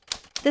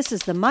This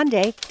is the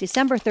Monday,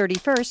 December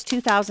 31st,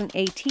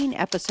 2018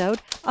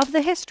 episode of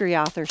The History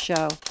Author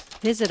Show.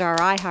 Visit our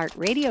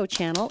iHeartRadio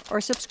channel or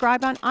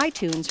subscribe on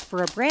iTunes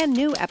for a brand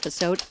new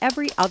episode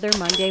every other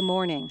Monday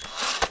morning.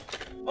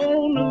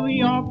 Oh, New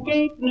York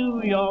ain't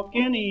New York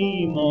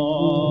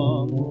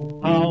anymore.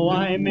 How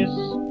I miss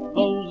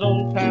those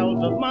old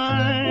pals of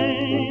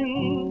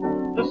mine.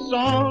 The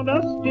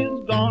sawdust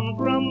is gone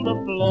from the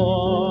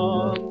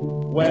floor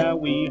where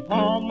we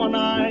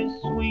harmonize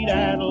sweet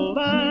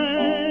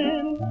Adeline.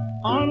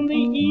 On the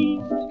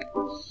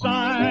east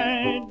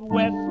side,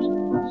 west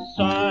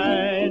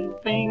side,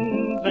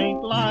 things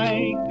ain't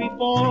like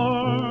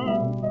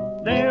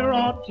before. There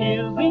are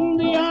tears in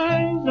the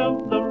eyes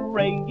of the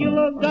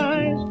regular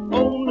guys.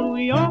 Oh, New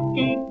York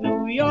ain't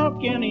New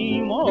York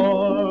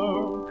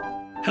anymore.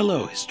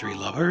 Hello, history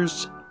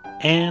lovers,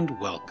 and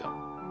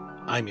welcome.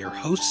 I'm your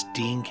host,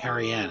 Dean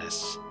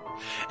Karayanis,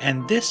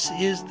 and this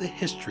is the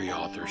History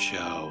Author Show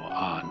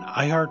on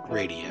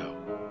iHeartRadio.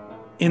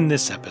 In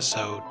this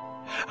episode,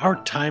 our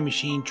time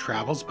machine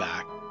travels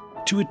back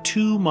to a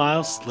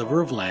 2-mile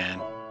sliver of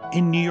land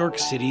in New York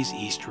City's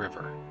East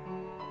River.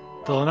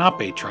 The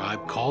Lenape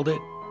tribe called it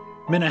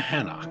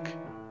Minnehannock.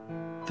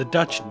 The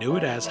Dutch knew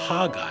it as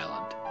Hog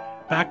Island,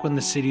 back when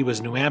the city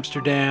was New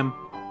Amsterdam,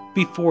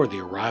 before the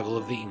arrival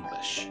of the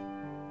English.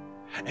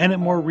 And it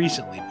more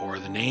recently bore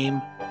the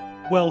name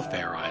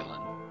Welfare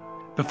Island,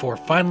 before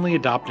finally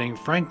adopting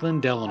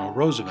Franklin Delano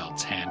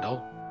Roosevelt's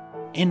handle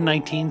in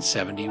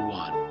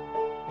 1971.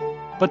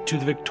 But to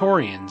the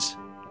Victorians,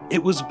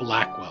 it was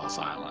Blackwell's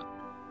Island,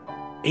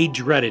 a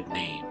dreaded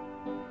name,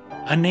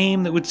 a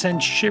name that would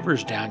send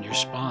shivers down your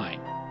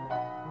spine.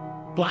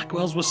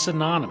 Blackwell's was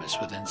synonymous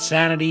with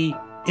insanity,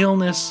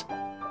 illness,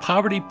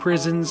 poverty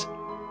prisons,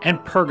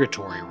 and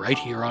purgatory right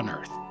here on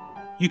Earth.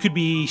 You could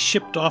be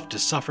shipped off to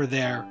suffer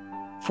there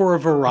for a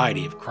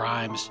variety of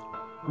crimes,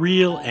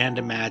 real and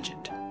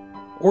imagined,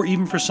 or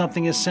even for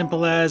something as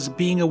simple as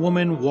being a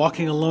woman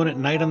walking alone at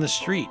night on the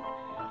street.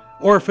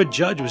 Or if a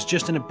judge was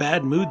just in a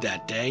bad mood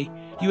that day,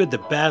 you had the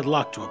bad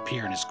luck to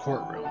appear in his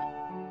courtroom.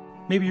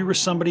 Maybe you were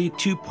somebody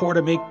too poor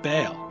to make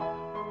bail.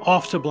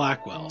 Off to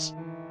Blackwell's.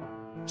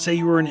 Say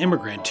you were an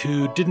immigrant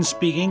who didn't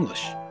speak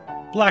English.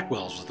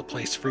 Blackwell's was the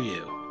place for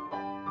you.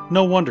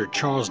 No wonder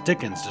Charles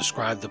Dickens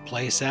described the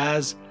place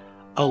as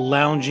a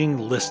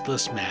lounging,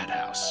 listless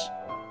madhouse.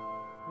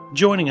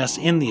 Joining us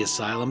in the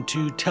asylum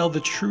to tell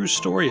the true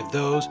story of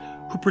those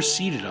who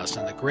preceded us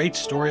in the great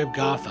story of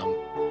Gotham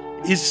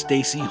is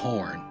Stacy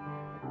Horn.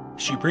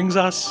 She brings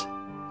us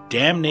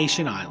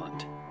Damnation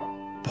Island,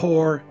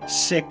 poor,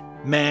 sick,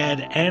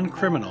 mad, and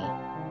criminal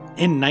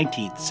in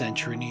 19th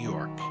century New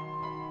York.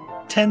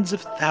 Tens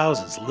of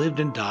thousands lived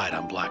and died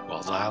on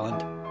Blackwell's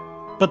Island,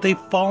 but they've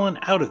fallen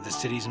out of the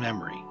city's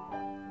memory.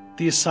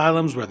 The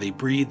asylums where they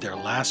breathed their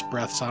last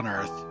breaths on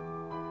Earth,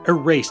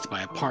 erased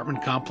by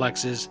apartment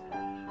complexes,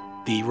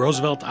 the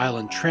Roosevelt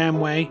Island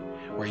Tramway,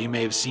 where you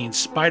may have seen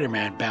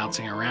Spider-Man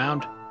bouncing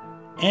around,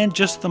 and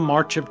just the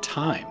march of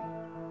time.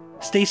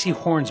 Stacy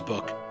Horn's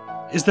book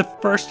is the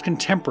first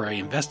contemporary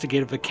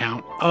investigative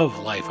account of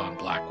life on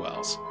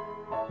Blackwell's,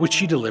 which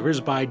she delivers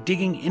by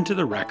digging into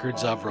the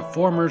records of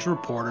reformers,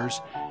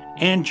 reporters,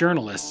 and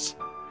journalists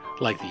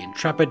like the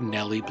intrepid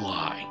Nellie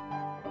Bly.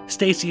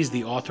 Stacy is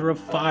the author of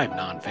 5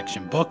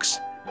 nonfiction books,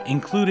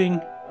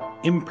 including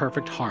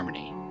Imperfect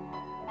Harmony.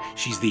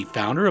 She's the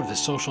founder of the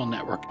social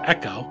network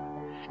Echo,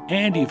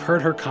 and you've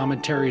heard her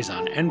commentaries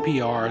on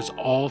NPR's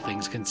All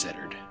Things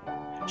Considered.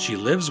 She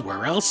lives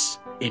where else?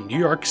 In New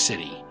York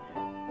City.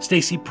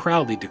 Stacy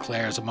proudly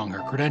declares among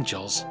her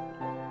credentials,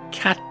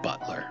 Cat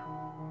Butler.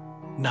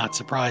 Not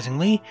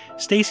surprisingly,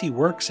 Stacy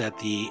works at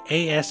the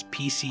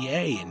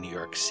ASPCA in New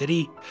York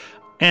City,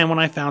 and when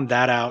I found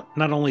that out,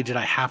 not only did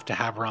I have to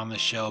have her on the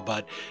show,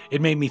 but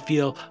it made me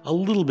feel a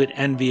little bit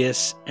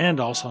envious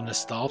and also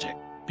nostalgic,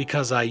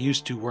 because I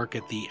used to work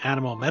at the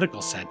Animal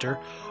Medical Center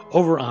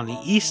over on the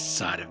east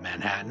side of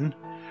Manhattan,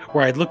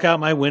 where I'd look out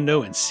my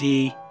window and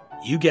see,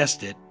 you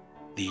guessed it,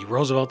 the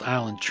Roosevelt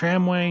Island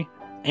Tramway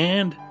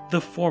and the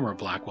former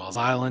Blackwell's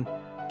Island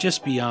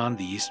just beyond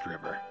the East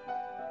River.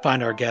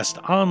 Find our guest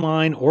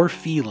online or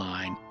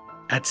feline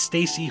at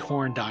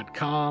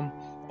stacyhorn.com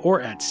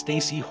or at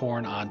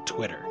stacyhorn on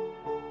Twitter.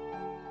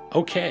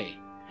 Okay,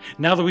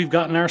 now that we've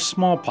gotten our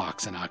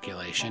smallpox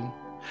inoculation,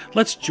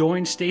 let's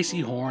join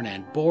Stacy Horn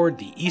and board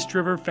the East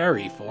River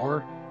Ferry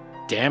for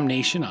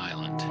Damnation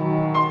Island.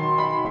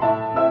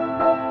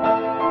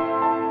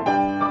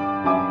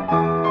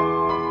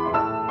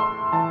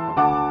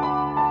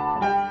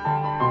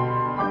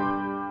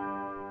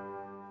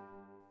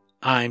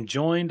 I'm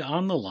joined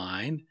on the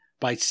line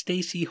by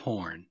Stacy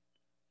Horn,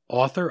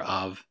 author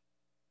of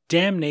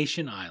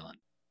Damnation Island,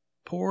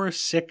 Poor,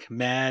 Sick,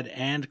 Mad,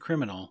 and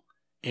Criminal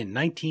in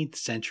 19th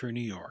Century New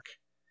York.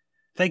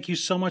 Thank you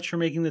so much for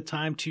making the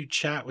time to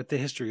chat with the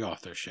History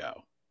Author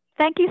Show.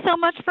 Thank you so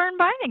much for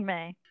inviting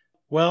me.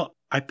 Well,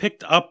 I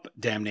picked up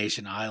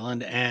Damnation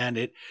Island and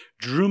it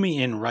drew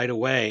me in right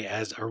away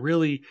as a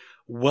really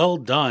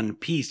well-done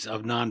piece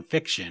of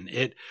nonfiction.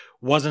 It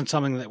wasn't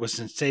something that was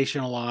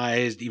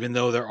sensationalized, even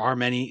though there are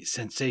many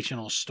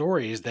sensational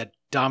stories that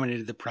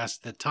dominated the press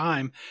at the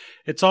time.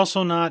 It's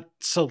also not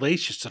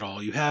salacious at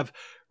all. You have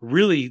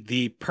really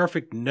the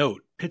perfect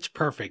note, pitch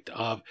perfect,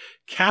 of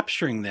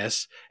capturing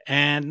this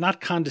and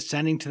not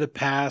condescending to the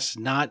past,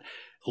 not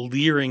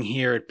leering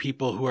here at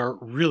people who are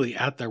really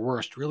at their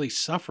worst, really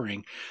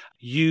suffering.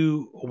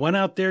 You went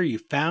out there, you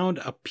found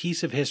a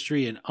piece of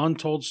history, an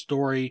untold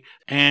story,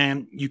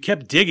 and you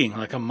kept digging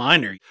like a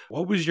miner.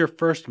 What was your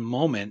first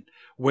moment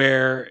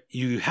where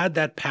you had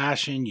that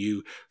passion,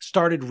 you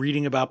started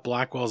reading about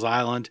Blackwell's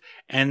Island,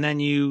 and then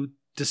you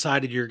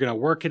decided you're going to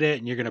work at it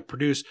and you're going to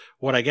produce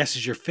what I guess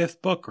is your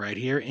fifth book right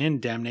here in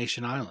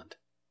Damnation Island?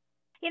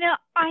 You know,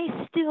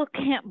 I still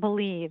can't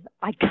believe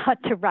I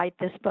got to write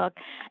this book.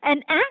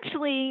 And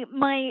actually,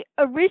 my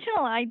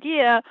original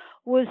idea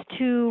was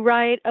to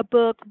write a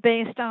book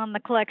based on the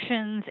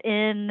collections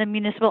in the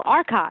municipal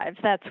archives.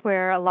 That's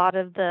where a lot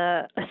of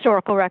the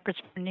historical records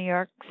from New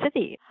York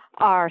City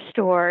are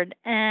stored.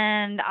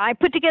 And I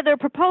put together a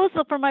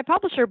proposal for my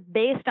publisher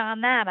based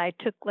on that. I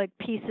took like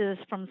pieces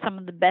from some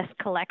of the best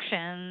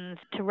collections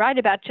to write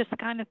about, just the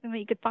kind of thing that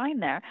you could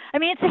find there. I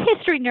mean, it's a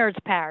history nerd's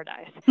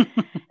paradise.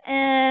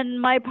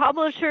 And my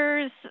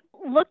publishers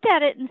looked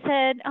at it and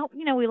said, oh,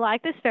 you know, we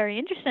like this, very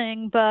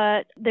interesting,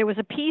 but there was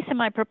a piece in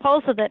my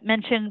proposal that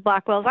mentioned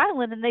Blackwell's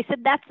Island, and they said,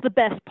 that's the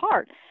best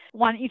part.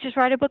 Why don't you just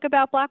write a book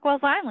about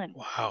Blackwell's Island?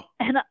 Wow.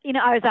 And, you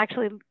know, I was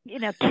actually, you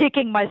know,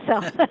 kicking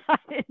myself that I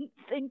didn't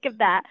think of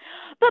that.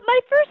 But my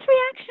first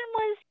reaction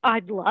was,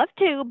 I'd love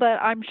to,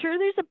 but I'm sure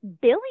there's a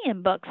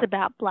billion books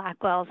about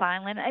Blackwell's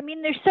Island. I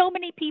mean, there's so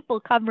many people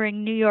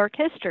covering New York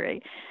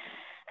history.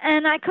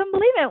 And I couldn't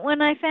believe it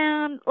when I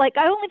found, like,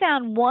 I only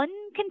found one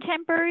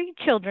contemporary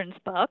children's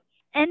book,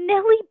 and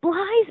Nellie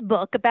Bly's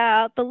book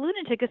about the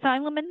lunatic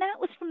asylum, and that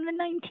was from the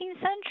 19th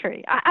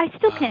century. I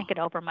still can't get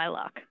over my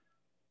luck.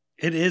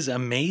 It is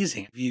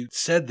amazing. You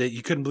said that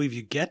you couldn't believe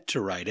you get to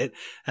write it,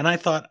 and I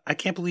thought, I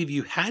can't believe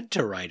you had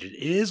to write it.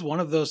 It is one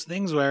of those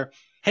things where,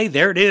 hey,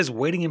 there it is,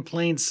 waiting in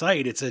plain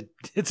sight. It's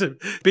a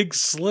big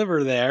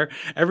sliver there.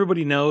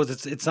 Everybody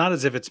knows it's not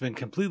as if it's been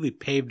completely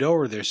paved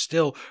over. There's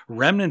still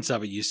remnants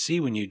of it. You see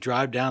when you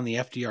drive down the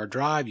FDR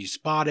Drive, you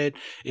spot it.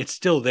 It's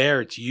still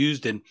there. It's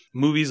used in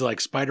movies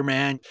like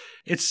Spider-Man.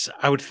 It's,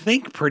 I would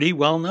think, pretty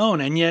well known,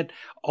 and yet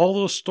all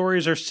those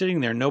stories are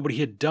sitting there. Nobody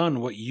had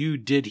done what you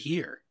did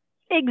here.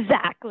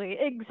 Exactly.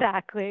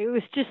 It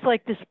was just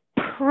like this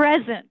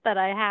present that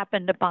I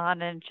happened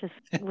upon and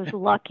just was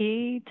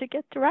lucky to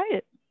get to write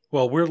it.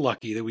 Well, we're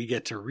lucky that we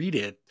get to read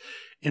it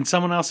in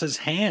someone else's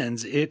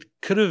hands. It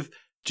could have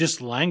just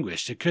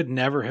languished. It could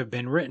never have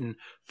been written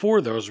for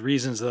those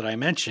reasons that I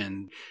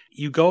mentioned.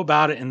 You go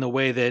about it in the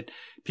way that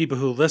people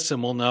who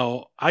listen will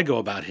know I go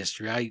about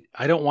history.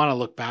 I don't want to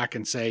look back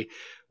and say,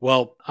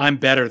 well, I'm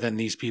better than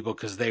these people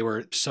because they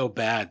were so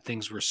bad.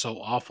 Things were so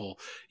awful.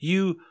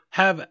 You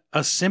have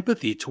a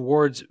sympathy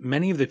towards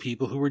many of the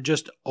people who were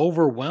just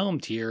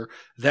overwhelmed here,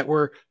 that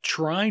were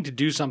trying to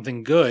do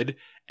something good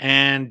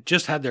and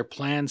just had their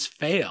plans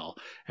fail.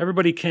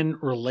 Everybody can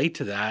relate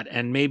to that.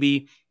 And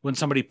maybe when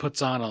somebody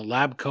puts on a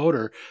lab coat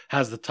or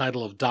has the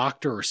title of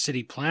doctor or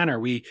city planner,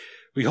 we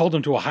hold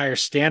them to a higher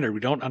standard. We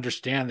don't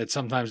understand that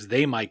sometimes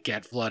they might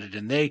get flooded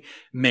and they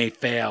may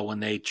fail when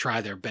they try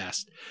their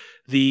best.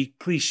 The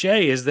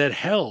cliche is that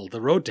hell,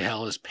 the road to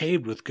hell, is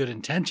paved with good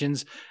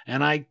intentions,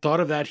 and I thought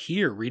of that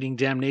here, reading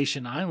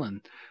Damnation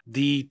Island.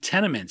 The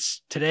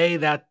tenements, today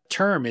that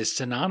term is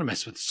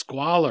synonymous with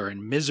squalor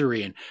and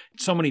misery, and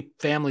so many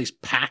families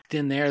packed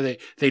in there,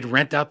 they'd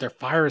rent out their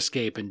fire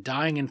escape and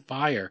dying in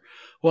fire.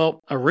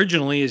 Well,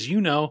 originally, as you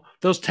know,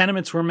 those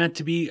tenements were meant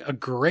to be a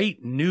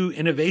great new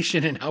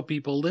innovation in how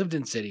people lived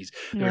in cities.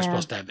 They were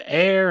supposed to have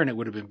air, and it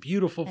would have been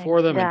beautiful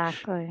for them.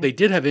 And they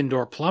did have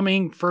indoor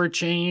plumbing for a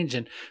change,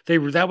 and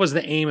that was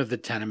the aim of the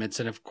tenements.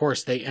 And of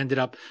course, they ended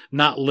up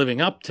not living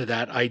up to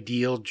that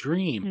ideal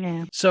dream.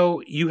 Yeah.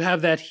 So you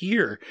have that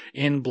here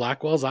in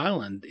Blackwell's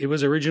Island. It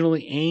was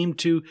originally aimed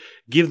to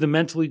give the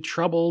mentally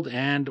troubled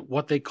and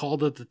what they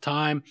called at the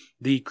time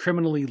the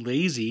criminally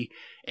lazy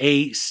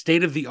a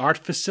state-of-the-art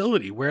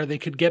facility where they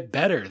could get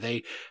better.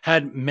 They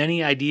had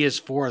many ideas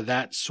for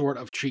that sort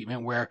of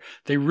treatment where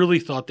they really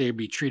thought they'd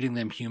be treating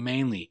them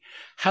humanely.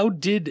 How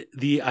did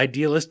the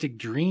idealistic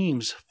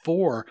dreams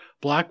for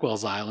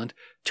Blackwell's Island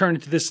turn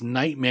into this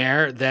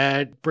nightmare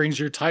that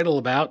brings your title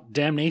about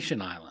Damnation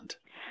Island?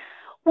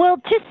 Well,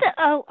 just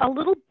a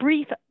little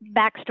brief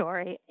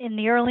backstory. In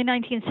the early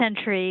 19th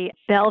century,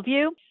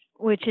 Bellevue,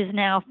 which is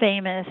now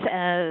famous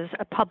as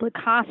a public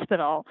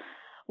hospital,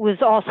 was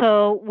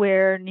also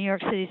where New York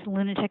City's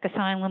lunatic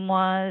asylum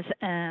was,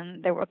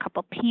 and there were a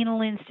couple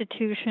penal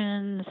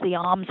institutions. The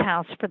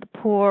almshouse for the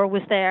poor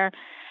was there.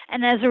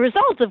 And as a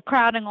result of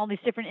crowding all these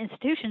different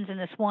institutions in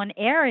this one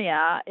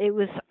area, it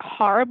was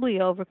horribly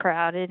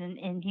overcrowded and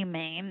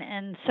inhumane.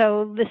 And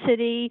so the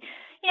city,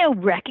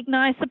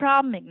 recognized the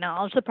problem,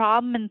 acknowledged the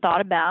problem, and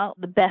thought about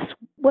the best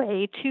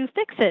way to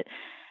fix it.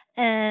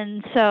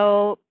 And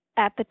so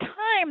at the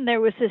time,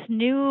 there was this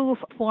new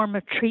form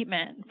of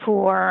treatment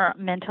for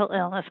mental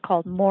illness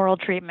called moral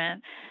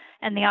treatment.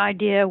 And the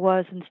idea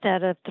was,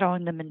 instead of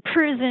throwing them in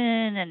prison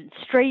and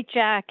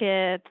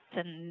straitjackets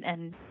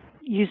and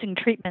using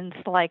treatments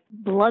like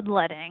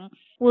bloodletting,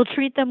 we'll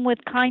treat them with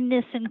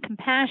kindness and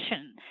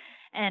compassion,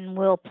 and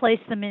we'll place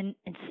them in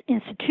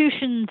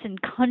institutions in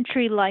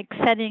country-like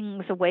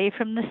settings, away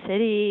from the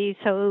city,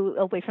 so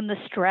away from the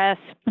stress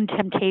and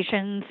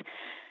temptations.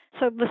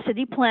 So the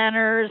city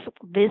planners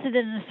visited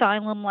an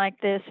asylum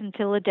like this in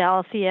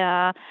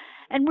Philadelphia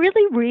and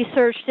really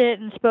researched it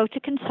and spoke to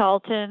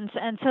consultants.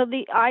 And so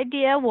the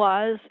idea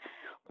was,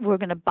 we're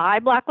going to buy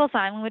Blackwell's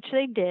Island, which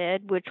they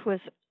did, which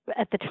was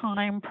at the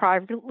time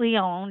privately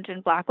owned,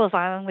 and Blackwell's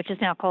Island, which is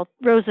now called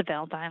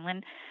Roosevelt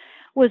Island,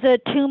 was a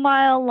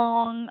 2-mile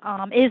long,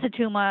 is a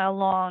 2-mile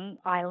long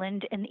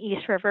island in the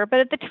East River. But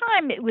at the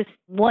time, it was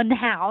one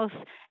house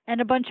and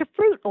a bunch of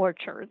fruit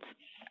orchards.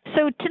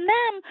 So to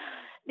them,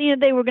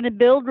 they were going to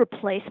build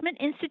replacement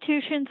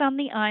institutions on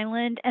the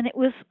island, and it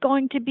was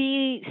going to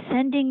be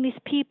sending these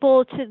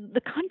people to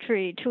the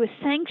country, to a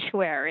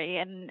sanctuary,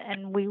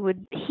 and we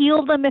would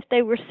heal them if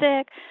they were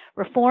sick,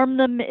 reform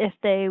them if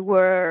they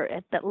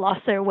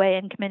lost their way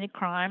and committed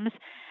crimes,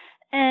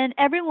 and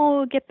everyone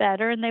would get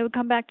better, and they would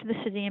come back to the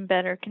city in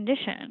better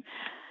condition.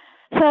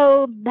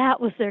 So that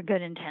was their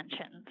good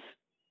intentions.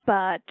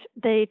 But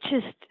they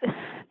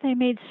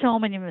made so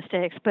many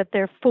mistakes. But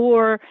their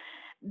 4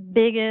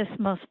 biggest,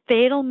 most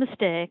fatal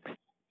mistakes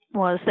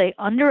was they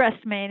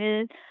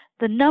underestimated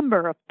the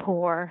number of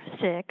poor,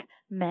 sick,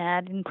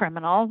 mad, and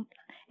criminal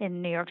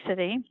in New York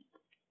City,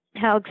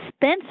 how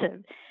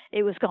expensive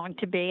it was going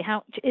to be,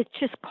 how it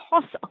just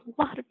costs a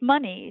lot of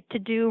money to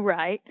do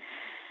right.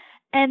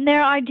 And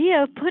their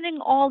idea of putting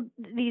all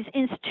these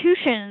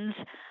institutions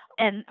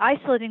and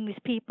isolating these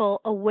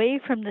people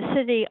away from the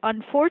city,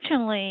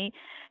 unfortunately,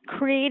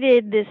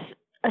 created this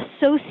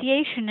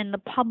association in the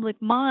public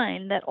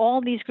mind that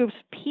all these groups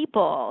of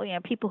people,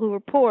 people who were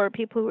poor,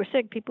 people who were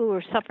sick, people who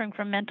were suffering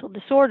from mental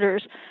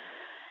disorders,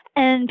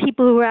 and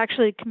people who were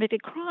actually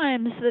committed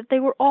crimes, that they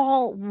were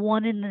all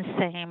one and the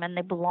same, and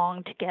they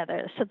belonged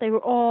together. So they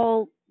were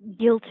all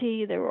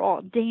guilty, they were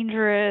all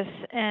dangerous,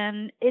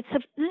 and it's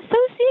an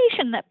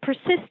association that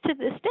persists to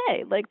this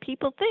day. Like,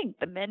 people think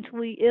the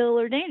mentally ill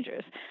are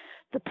dangerous.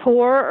 The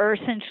poor are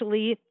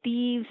essentially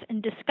thieves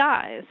in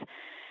disguise.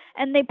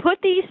 And they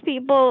put these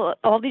people,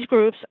 all these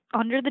groups,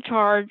 under the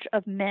charge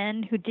of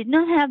men who did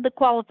not have the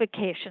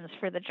qualifications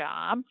for the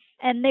job,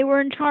 and they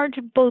were in charge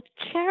of both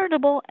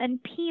charitable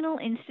and penal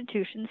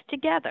institutions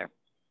together.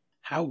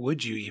 How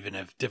would you even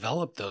have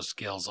developed those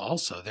skills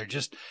also? There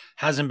just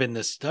hasn't been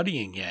the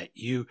studying yet.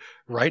 You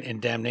write in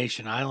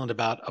Damnation Island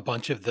about a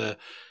bunch of the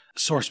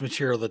source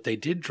material that they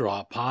did draw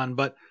upon,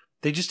 but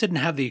they just didn't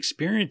have the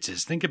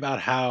experiences. Think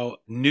about how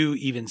new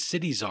even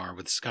cities are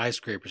with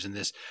skyscrapers and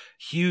this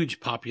huge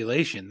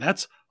population.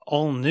 That's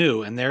all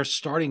new, and they're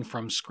starting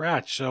from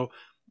scratch. So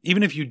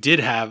even if you did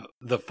have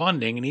the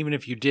funding, and even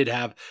if you did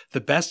have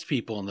the best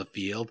people in the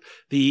field,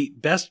 the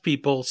best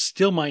people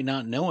still might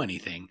not know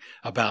anything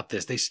about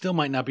this. They still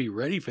might not be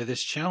ready for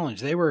this challenge.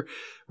 They were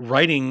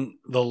writing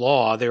the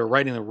law, they were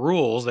writing the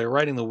rules, they were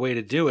writing the way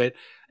to do it.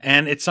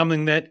 And it's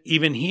something that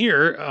even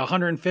here,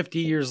 150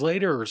 years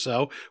later or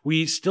so,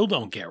 we still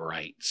don't get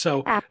right.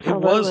 So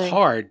Absolutely. It was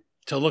hard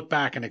to look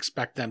back and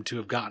expect them to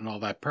have gotten all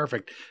that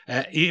perfect.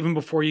 Even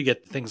before you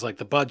get things like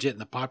the budget and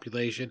the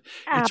population,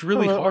 It's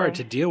really hard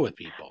to deal with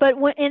people. But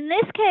in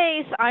this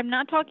case, I'm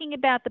not talking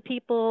about the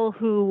people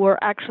who were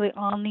actually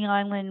on the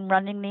island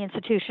running the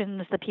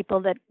institutions, the people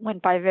that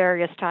went by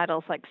various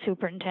titles like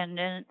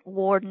superintendent,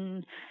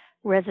 warden,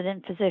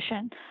 resident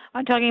physician.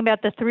 I'm talking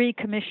about the 3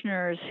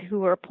 commissioners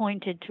who were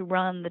appointed to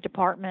run the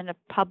Department of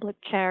Public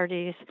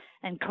Charities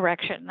and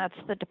Correction. That's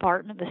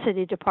the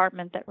city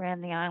department that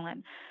ran the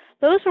island.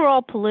 Those were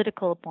all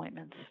political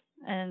appointments.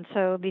 And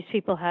so these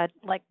people had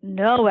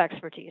no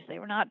expertise. They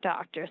were not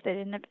doctors. They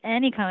didn't have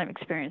any kind of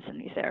experience in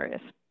these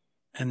areas.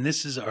 And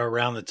this is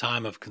around the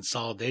time of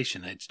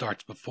consolidation. It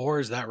starts before,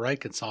 is that right?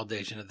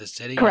 Consolidation of the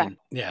city? Correct.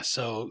 And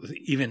so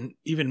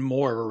even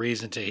more of a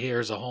reason to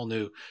here's a whole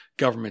new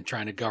government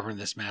trying to govern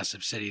this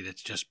massive city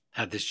that's just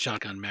had this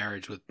shotgun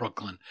marriage with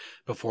Brooklyn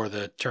before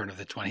the turn of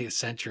the 20th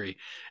century.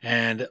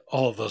 And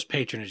all of those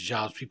patronage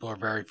jobs people are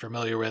very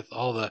familiar with,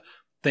 all the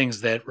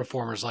things that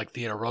reformers like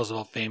Theodore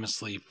Roosevelt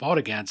famously fought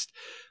against.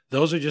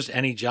 Those are just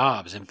any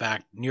jobs. In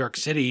fact, New York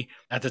City,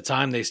 at the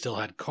time, they still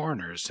had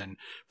coroners. And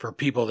for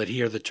people that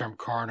hear the term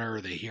coroner,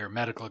 they hear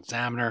medical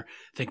examiner,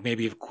 think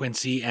maybe of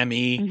Quincy,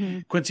 M.E. Mm-hmm.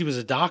 Quincy was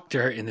a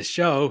doctor in the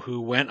show who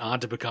went on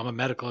to become a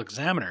medical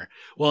examiner.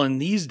 Well, in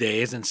these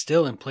days, and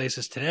still in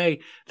places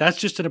today, that's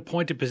just an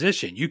appointed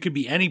position. You could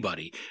be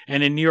anybody.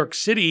 And in New York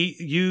City,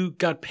 you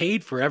got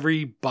paid for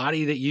every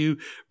body that you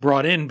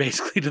brought in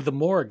basically to the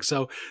morgue.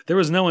 So there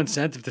was no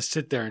incentive to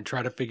sit there and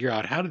try to figure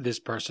out, how did this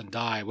person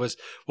die? What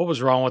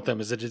was wrong with them?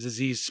 Is it a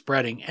disease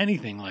spreading?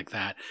 Anything like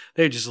that.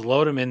 They just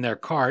load them in their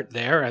cart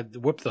there,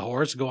 whip the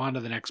horse, go on to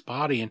the next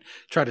body, and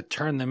try to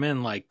turn them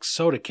in like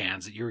soda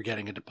cans that you were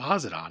getting a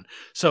deposit on.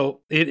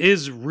 So it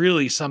is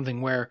really something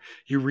where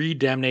you read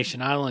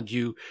Damnation Island,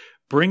 you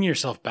bring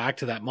yourself back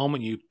to that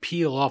moment, you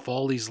peel off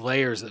all these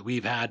layers that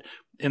we've had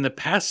in the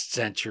past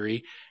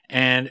century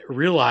and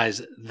realize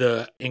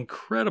the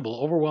incredible,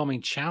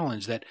 overwhelming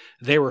challenge that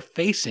they were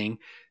facing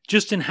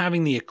just in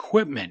having the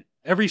equipment.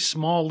 Every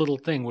small little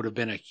thing would have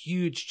been a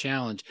huge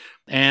challenge,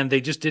 and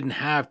they just didn't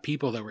have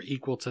people that were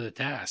equal to the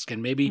task.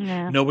 And maybe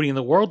nobody in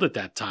the world at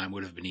that time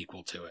would have been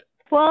equal to it.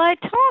 Well, I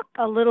talk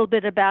a little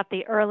bit about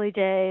the early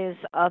days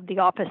of the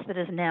office that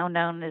is now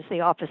known as the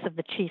Office of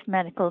the Chief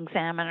Medical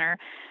Examiner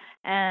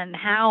and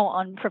how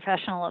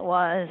unprofessional it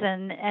was.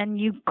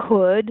 And you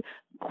could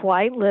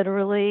quite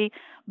literally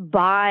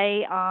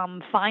buy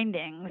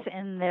findings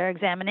in their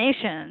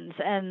examinations.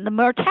 And the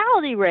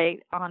mortality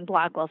rate on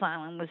Blackwell's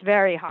Island was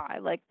very high.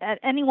 Like at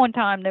any one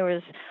time, there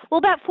was,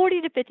 about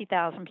 40 to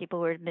 50,000 people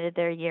were admitted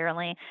there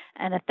yearly,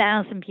 and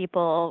 1,000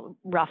 people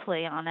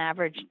roughly on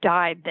average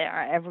died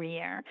there every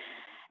year.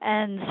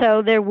 And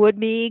so there would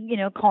be,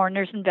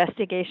 coroner's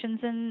investigations.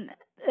 And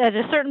at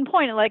a certain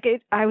point,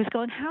 I was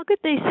going, how could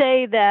they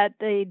say that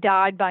they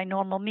died by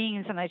normal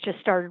means? And I just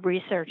started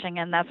researching,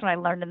 and that's when I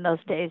learned in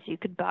those days you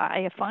could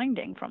buy a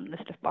finding from this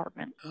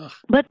department. Ugh.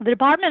 But the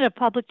Department of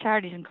Public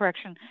Charities and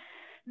Correction,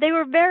 they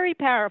were very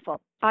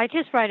powerful. I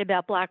just write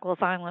about Blackwell's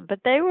Island,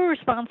 but they were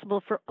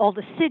responsible for all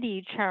the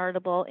city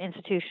charitable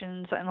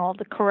institutions and all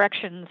the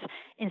corrections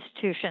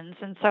institutions.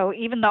 And so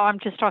even though I'm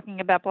just talking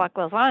about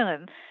Blackwell's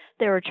Island,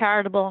 there were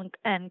charitable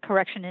and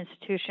correction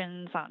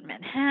institutions on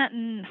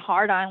Manhattan,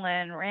 Hart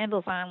Island,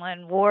 Randall's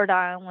Island, Ward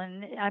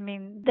Island. I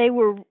mean, they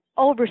were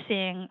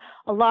overseeing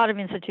a lot of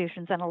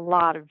institutions and a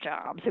lot of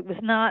jobs. It was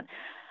not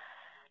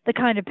the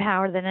kind of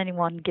power that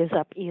anyone gives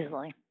up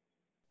easily.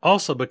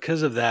 Also,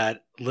 because of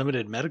that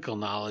limited medical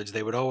knowledge,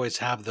 they would always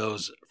have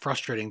those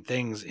frustrating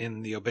things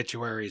in the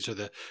obituaries or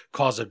the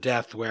cause of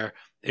death where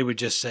it would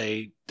just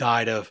say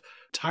died of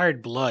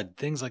tired blood,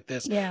 things like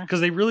this,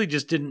 because they really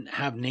just didn't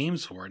have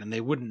names for it and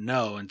they wouldn't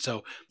know. And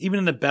so even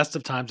in the best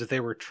of times that they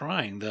were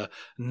trying, the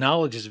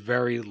knowledge is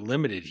very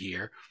limited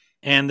here.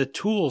 And the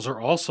tools are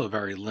also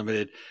very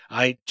limited.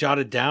 I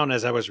jotted down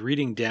as I was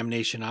reading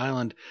Damnation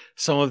Island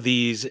some of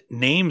these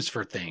names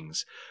for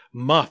things.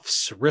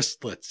 Muffs,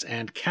 wristlets,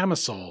 and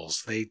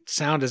camisoles. They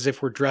sound as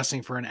if we're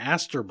dressing for an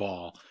Astor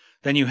ball.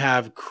 Then you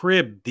have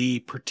crib, the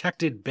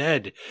protected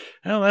bed.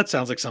 Oh, that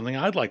sounds like something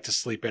I'd like to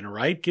sleep in,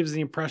 right? Gives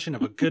the impression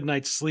of a good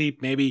night's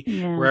sleep, maybe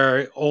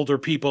where older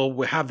people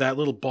will have that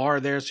little bar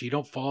there so you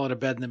don't fall out of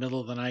bed in the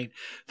middle of the night.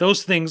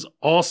 Those things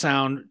all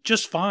sound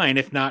just fine,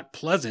 if not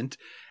pleasant.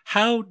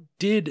 How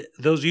did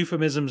those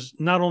euphemisms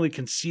not only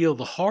conceal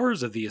the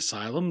horrors of the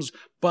asylums,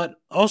 but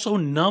also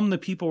numb the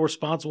people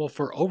responsible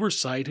for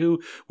oversight who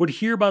would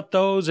hear about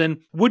those and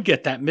would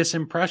get that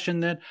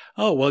misimpression that,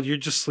 oh, well, you're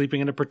just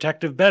sleeping in a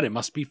protective bed. It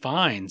must be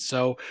fine.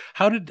 So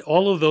how did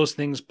all of those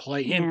things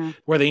play in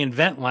where they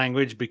invent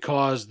language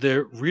because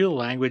the real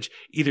language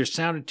either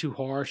sounded too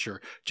harsh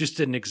or just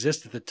didn't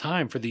exist at the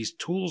time for these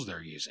tools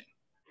they're using?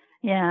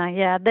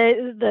 Yeah.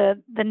 The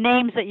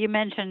names that you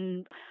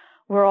mentioned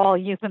were all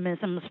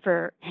euphemisms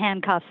for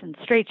handcuffs and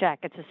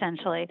straitjackets,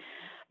 essentially.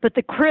 But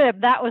the crib,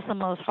 that was the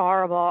most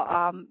horrible.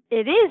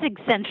 It is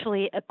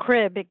essentially a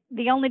crib.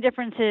 The only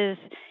difference is,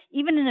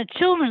 even in a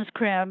children's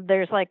crib,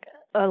 there's like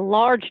a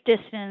large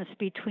distance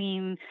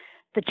between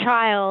the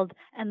child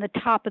and the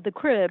top of the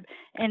crib.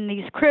 And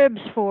these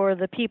cribs for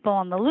the people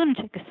on the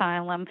lunatic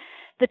asylum,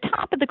 the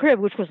top of the crib,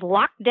 which was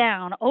locked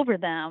down over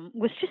them,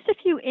 was just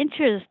a few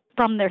inches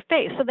from their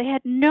face. So they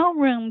had no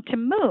room to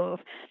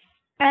move.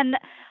 And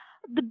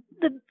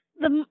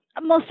the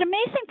most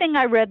amazing thing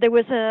I read, there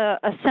was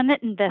a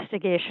Senate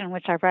investigation,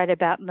 which I write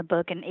about in the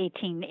book, in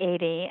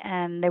 1880,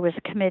 and there was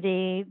a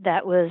committee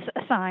that was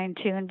assigned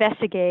to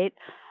investigate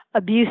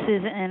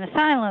abuses in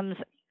asylums,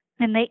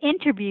 and they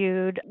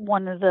interviewed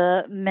one of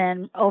the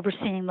men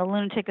overseeing the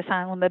lunatic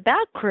asylum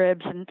about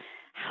cribs and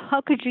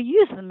how could you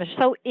use them? They're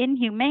so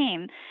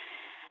inhumane.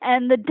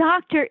 And the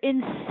doctor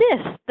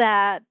insists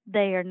that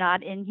they are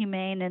not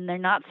inhumane and they're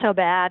not so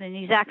bad, and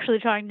he's actually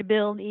trying to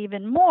build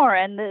even more.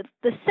 And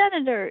the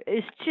senator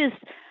is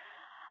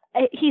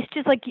he's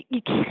just like,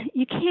 you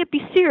can't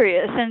be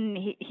serious. And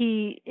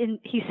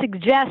he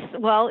suggests,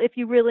 well, if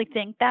you really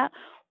think that,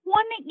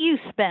 why don't you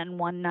spend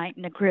one night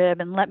in a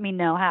crib and let me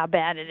know how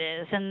bad it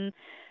is? And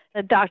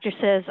the doctor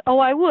says, oh,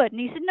 I would.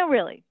 And he said, no,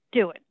 really,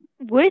 do it.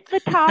 With the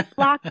top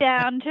locked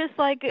down, just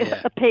like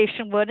a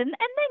patient would, and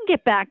then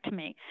get back to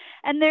me.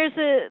 And there's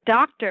a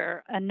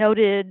doctor, a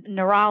noted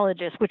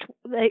neurologist, which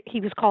he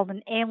was called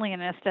an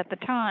alienist at the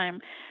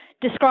time,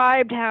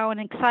 described how an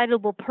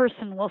excitable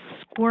person will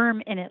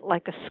squirm in it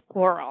like a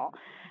squirrel.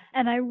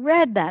 And I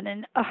read that,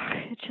 and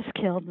it just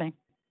killed me.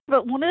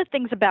 But one of the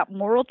things about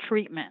moral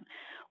treatment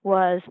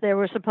was there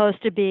were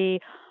supposed to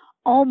be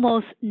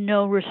almost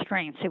no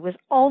restraints. It was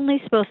only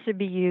supposed to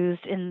be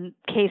used in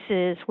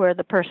cases where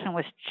the person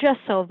was just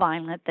so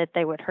violent that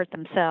they would hurt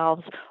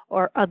themselves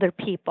or other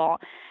people.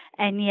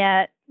 And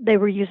yet they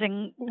were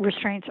using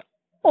restraints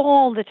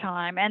all the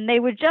time. And they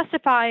would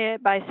justify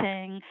it by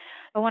saying,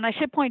 when I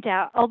should point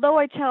out, although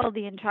I tell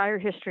the entire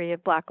history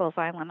of Blackwell's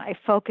Island, I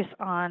focus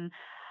on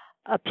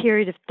a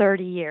period of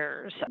 30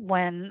 years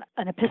when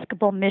an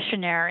Episcopal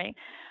missionary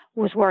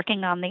was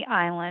working on the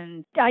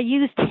island. I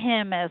used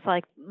him as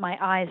like my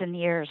eyes and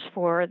ears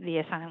for the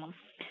asylum.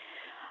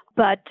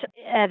 But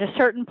at a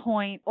certain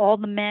point, all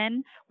the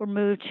men were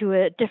moved to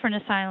a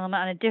different asylum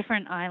on a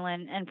different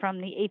island. And from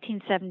the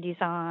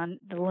 1870s on,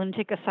 the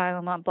lunatic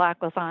asylum on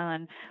Blackwell's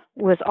Island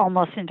was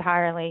almost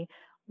entirely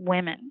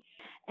women.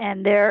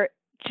 And their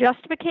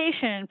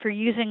justification for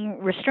using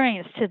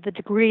restraints to the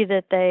degree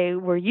that they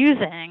were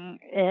using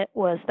it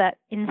was that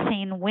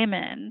insane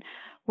women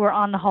were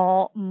on the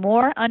whole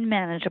more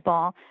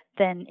unmanageable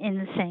than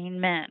insane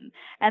men.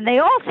 And they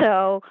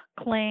also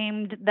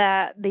claimed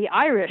that the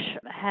Irish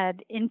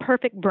had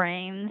imperfect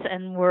brains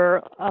and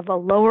were of a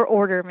lower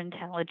order of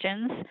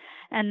intelligence,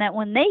 and that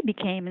when they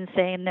became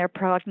insane, their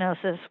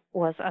prognosis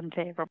was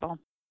unfavorable.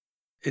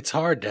 It's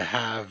hard to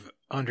have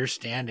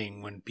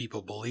understanding when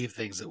people believe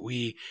things that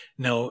we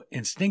know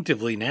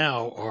instinctively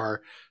now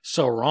are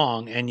so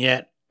wrong, and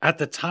yet at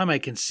the time I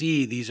can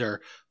see these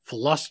are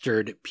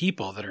flustered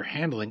people that are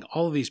handling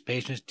all of these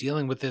patients,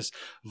 dealing with this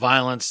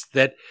violence,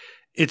 that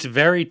it's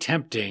very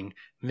tempting.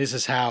 This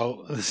is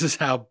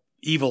how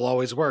evil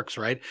always works,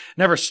 right?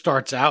 Never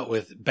starts out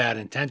with bad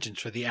intentions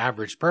for the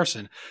average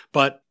person,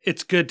 but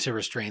it's good to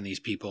restrain these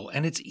people,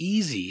 and it's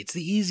easy. It's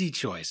the easy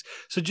choice.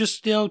 So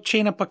just,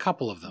 chain up a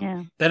couple of them.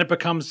 Yeah. Then it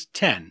becomes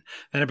 10.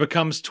 Then it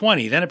becomes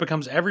 20. Then it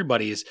becomes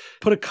everybody's.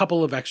 Put a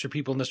couple of extra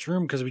people in this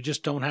room because we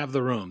just don't have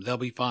the room. They'll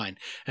be fine.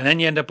 And then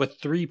you end up with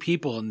 3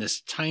 people in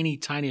this tiny,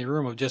 tiny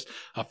room of just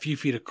a few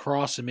feet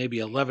across and maybe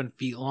 11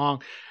 feet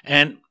long.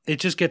 And it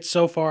just gets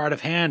so far out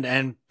of hand,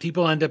 and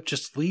people end up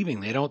just leaving.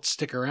 They don't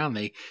stick around.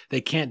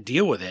 They can't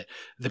deal with it.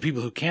 The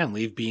people who can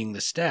leave being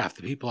the staff,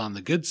 the people on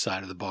the good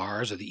side of the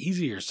bars or the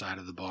easier side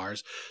of the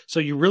bars. So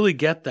you really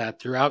get that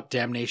throughout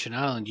Damnation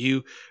Island.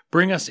 You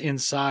bring us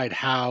inside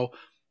how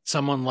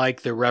someone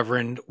like the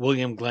Reverend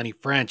William Glennie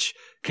French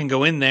can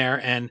go in there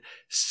and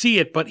see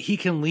it, but he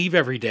can leave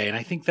every day. And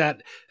I think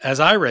that, as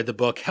I read the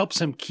book, helps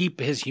him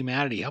keep his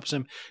humanity, helps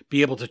him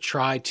be able to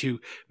try to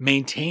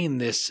maintain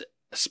this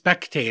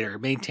spectator,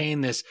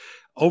 maintain this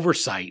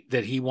oversight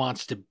that he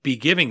wants to be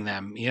giving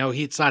them.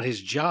 It's not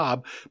his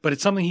job, but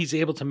it's something he's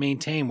able to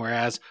maintain.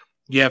 Whereas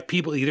you have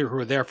people either who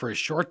are there for a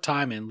short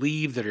time and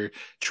leave, that are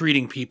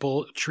treating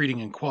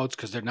in quotes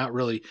because they're not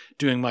really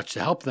doing much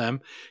to help them.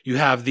 You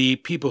have the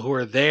people who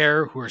are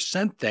there, who are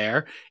sent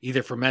there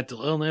either for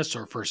mental illness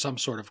or for some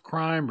sort of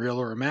crime, real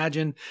or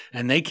imagined,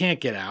 and they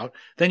can't get out.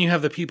 Then you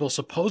have the people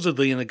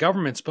supposedly, and the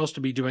government's supposed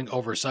to be doing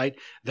oversight.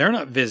 They're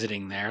not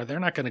visiting there. They're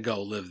not going to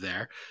go live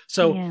there.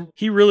 So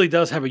He really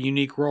does have a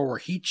unique role where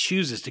he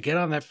chooses to get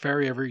on that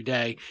ferry every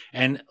day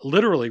and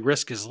literally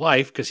risk his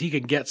life because he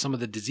can get some of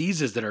the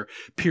diseases that are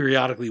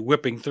periodically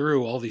whipping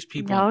through all these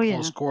people in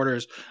close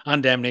quarters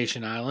on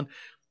Damnation Island.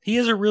 He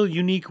has a real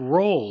unique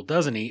role,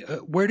 doesn't he?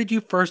 Where did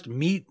you first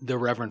meet the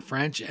Reverend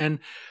French, and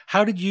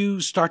how did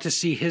you start to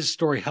see his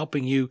story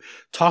helping you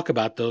talk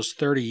about those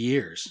 30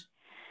 years?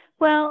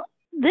 Well,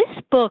 this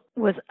book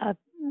was a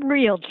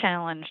real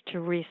challenge to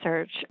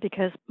research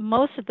because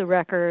most of the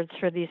records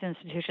for these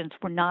institutions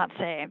were not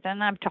saved.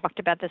 And I've talked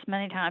about this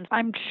many times.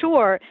 I'm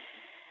sure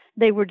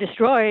they were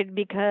destroyed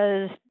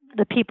because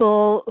the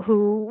people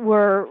who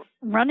were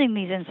running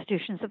these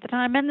institutions at the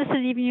time and the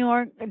city of New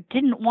York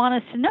didn't want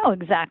us to know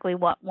exactly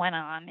what went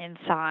on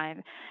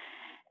inside.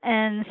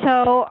 And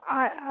so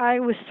I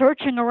was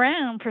searching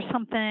around for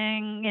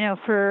something,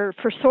 for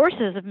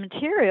sources of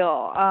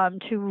material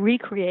to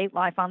recreate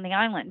life on the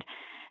island.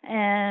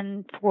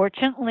 And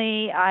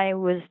fortunately, I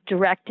was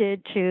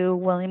directed to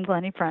William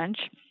Glennie French,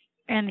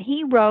 and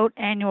he wrote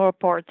annual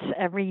reports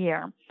every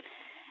year.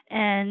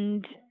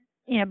 And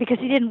because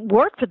he didn't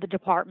work for the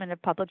Department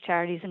of Public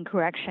Charities and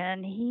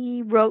Correction,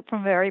 he wrote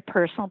from a very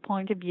personal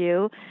point of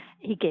view.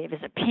 He gave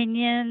his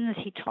opinions.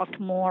 He talked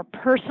more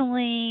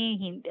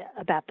personally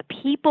about the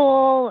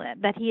people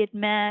that he had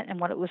met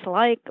and what it was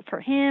like for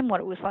him, what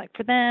it was like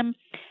for them.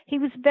 He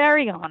was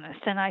very honest,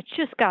 and I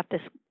just got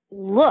this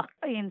look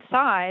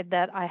inside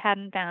that I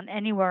hadn't found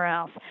anywhere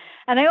else.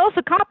 And I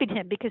also copied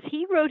him because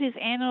he wrote his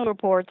annual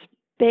reports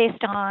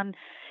based on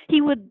he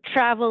would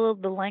travel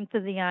the length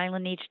of the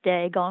island each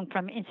day, going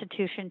from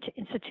institution to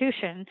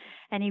institution,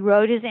 and he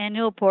wrote his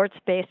annual reports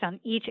based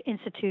on each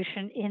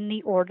institution in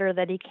the order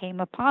that he came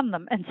upon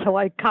them. And so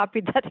I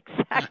copied that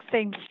exact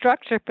same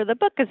structure for the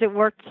book because it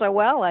worked so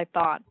well, I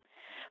thought.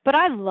 But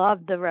I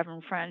loved the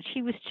Reverend French.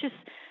 He was just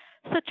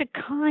such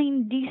a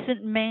kind,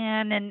 decent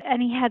man,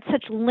 and he had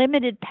such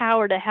limited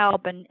power to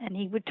help, and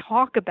he would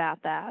talk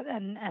about that,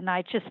 and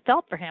I just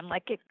felt for him,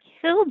 like it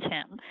killed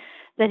him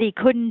that he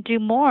couldn't do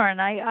more. And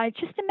I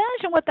just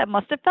imagine what that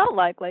must have felt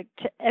like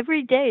to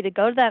every day to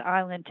go to that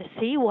island to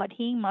see what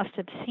he must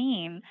have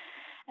seen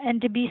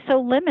and to be so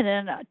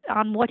limited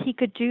on what he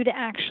could do to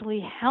actually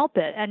help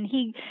it. And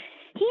he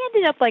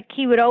ended up like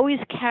he would always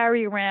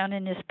carry around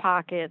in his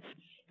pockets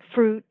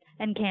fruit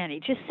and candy,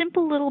 just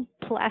simple little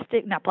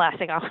not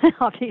plastic,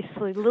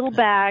 obviously, little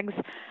bags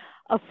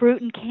of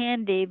fruit and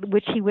candy,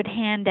 which he would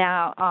hand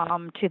out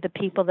to the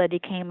people that he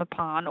came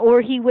upon,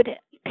 or he would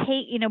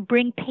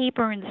bring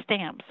paper and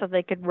stamps so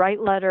they could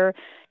write letters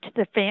to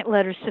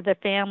their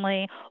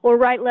family, or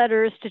write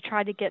letters to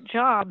try to get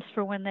jobs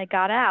for when they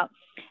got out.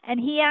 And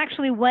he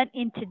actually went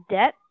into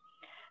debt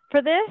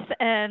for this,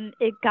 and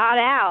it got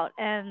out,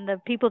 and the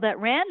people that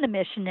ran the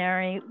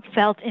missionary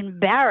felt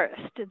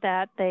embarrassed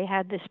that they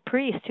had this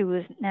priest who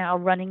was now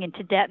running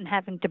into debt and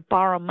having to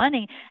borrow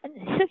money. And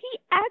so he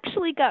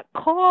actually got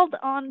called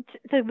on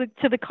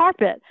to the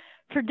carpet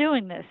for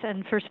doing this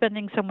and for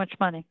spending so much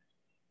money.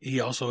 He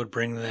also would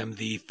bring them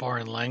the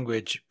foreign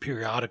language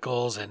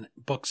periodicals and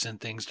books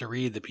and things to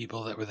read, the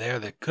people that were there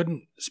that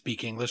couldn't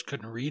speak English,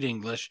 couldn't read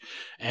English,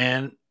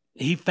 and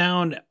he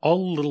found all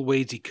the little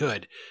ways he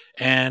could.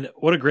 And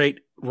what a great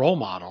role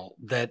model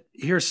that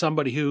here's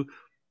somebody who,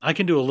 I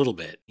can do a little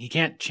bit. He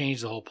can't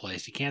change the whole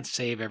place. He can't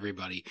save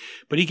everybody,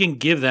 but he can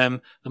give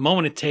them the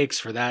moment it takes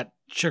for that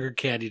sugar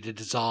candy to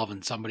dissolve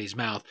in somebody's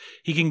mouth.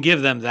 He can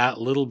give them that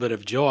little bit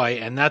of joy,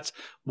 and that's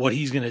what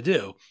he's going to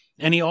do.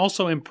 And he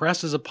also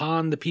impresses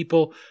upon the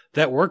people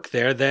that work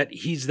there that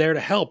he's there to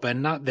help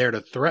and not there to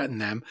threaten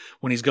them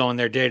when he's going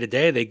there day to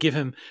day. They give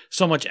him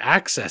so much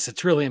access.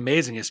 It's really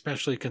amazing,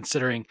 especially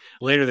considering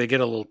later they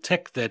get a little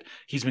tick that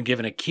he's been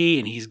given a key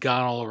and he's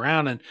gone all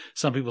around, and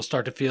some people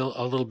start to feel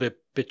a little bit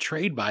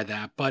betrayed by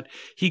that. But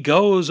he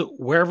goes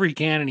wherever he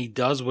can and he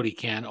does what he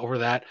can over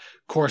that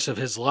course of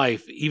his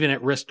life, even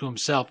at risk to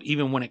himself,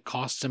 even when it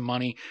costs him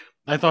money.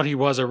 I thought he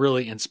was a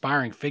really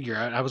inspiring figure.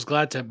 I was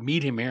glad to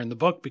meet him here in the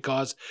book,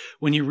 because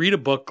when you read a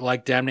book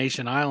like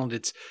Damnation Island,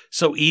 it's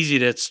so easy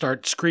to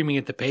start screaming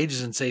at the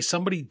pages and say,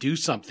 somebody do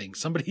something,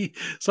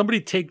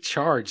 somebody take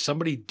charge,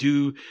 somebody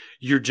do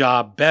your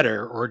job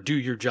better or do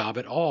your job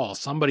at all.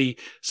 Somebody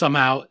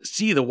somehow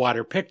see the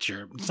wider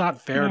picture. It's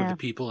not fair to the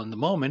people in the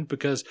moment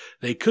because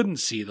they couldn't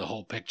see the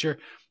whole picture.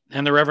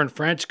 And the Reverend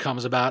French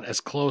comes about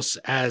as close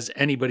as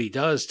anybody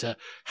does to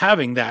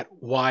having that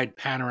wide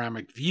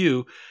panoramic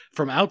view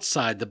from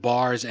outside the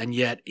bars and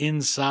yet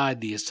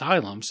inside the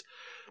asylums.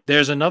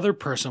 There's another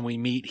person we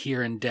meet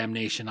here in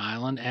Damnation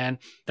Island, and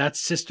that's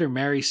Sister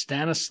Mary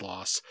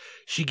Stanislaus.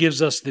 She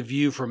gives us the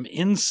view from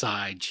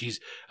inside. She's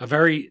a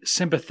very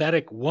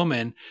sympathetic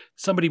woman,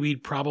 somebody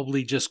we'd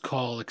probably just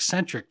call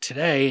eccentric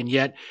today, and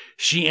yet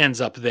she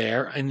ends up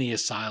there in the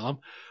asylum.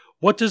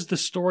 What does the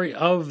story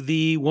of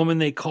the woman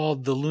they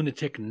called the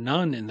lunatic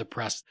nun in the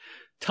press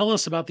tell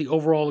us about the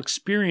overall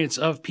experience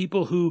of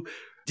people who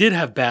did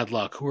have bad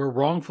luck, who were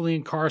wrongfully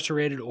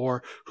incarcerated,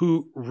 or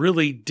who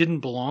really didn't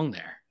belong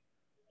there?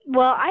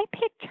 Well, I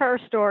picked her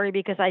story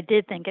because I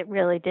did think it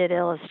really did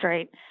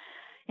illustrate,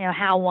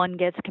 how one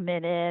gets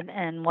committed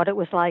and what it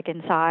was like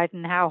inside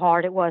and how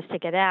hard it was to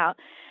get out.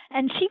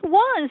 And she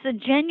was a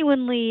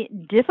genuinely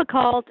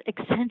difficult,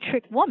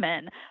 eccentric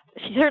woman.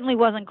 She certainly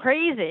wasn't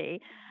crazy.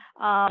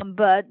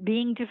 But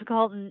being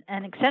difficult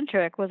and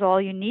eccentric was all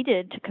you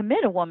needed to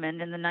commit a woman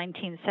in the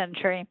 19th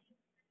century.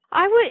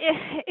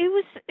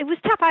 It was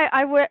tough.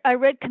 I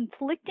read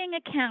conflicting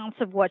accounts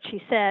of what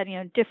she said.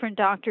 Different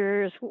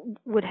doctors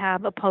would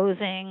have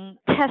opposing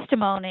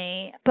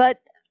testimony, but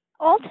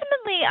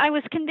ultimately I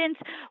was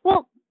convinced.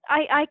 Well,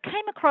 I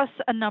came across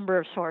a number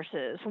of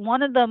sources.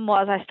 One of them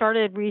was I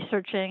started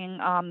researching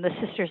the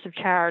Sisters of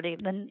Charity,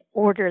 the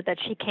order that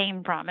she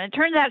came from. And it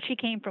turns out she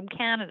came from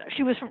Canada.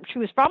 She was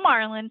from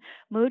Ireland,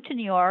 moved to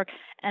New York,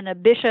 and a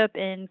bishop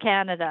in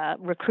Canada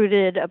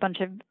recruited a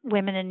bunch of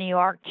women in New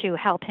York to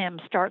help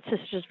him start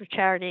Sisters of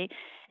Charity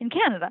in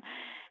Canada.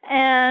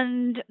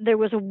 And there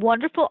was a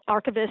wonderful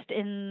archivist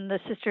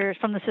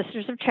from the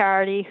Sisters of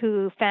Charity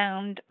who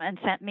found and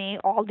sent me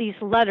all these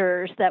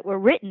letters that were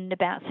written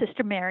about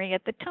Sister Mary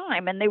at the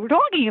time. And they were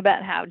talking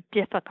about how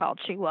difficult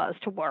she was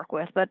to work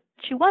with, but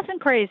she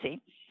wasn't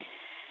crazy.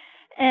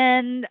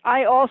 And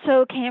I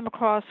also came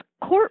across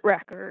court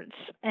records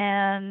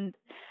and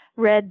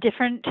read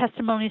different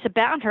testimonies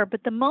about her,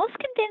 but the most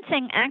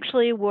convincing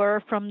actually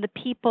were from the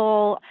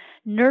people,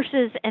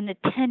 nurses and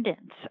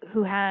attendants,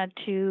 who had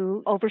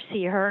to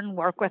oversee her and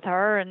work with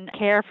her and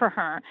care for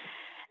her.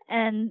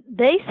 And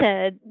they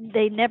said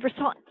they never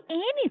saw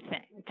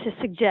anything to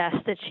suggest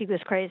that she was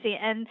crazy.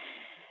 And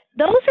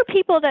those are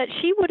people that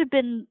she would have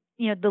been,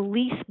 the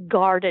least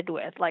guarded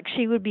with. Like,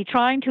 she would be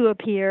trying to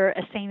appear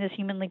as sane as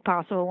humanly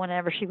possible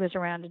whenever she was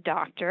around a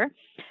doctor.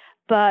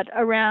 But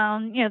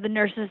around, the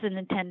nurses and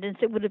attendants,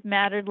 it would have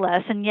mattered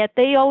less. And yet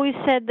they always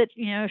said that,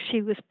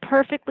 she was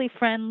perfectly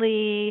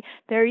friendly,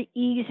 very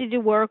easy to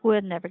work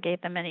with, never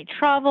gave them any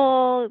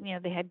trouble.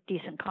 They had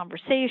decent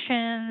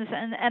conversations.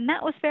 And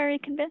that was very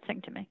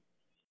convincing to me.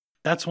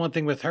 That's one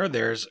thing with her.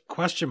 There's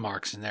question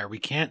marks in there. We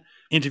can't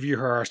interview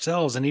her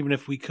ourselves. And even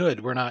if we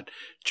could, we're not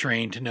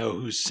trained to know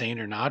who's sane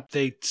or not.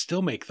 They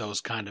still make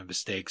those kind of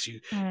mistakes. You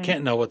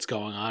can't know what's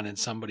going on in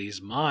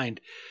somebody's mind.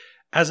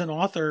 As an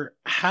author,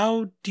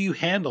 how do you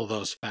handle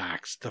those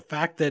facts? The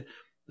fact that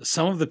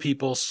some of the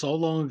people so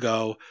long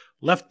ago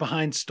left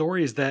behind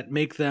stories that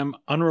make them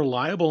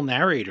unreliable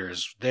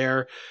narrators.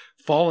 They're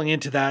falling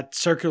into that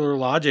circular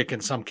logic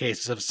in some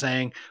cases of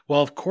saying,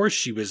 well, of course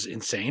she was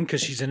insane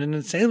because she's in an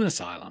insane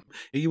asylum.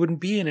 You wouldn't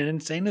be in an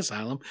insane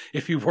asylum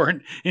if you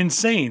weren't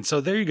insane.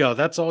 So there you go.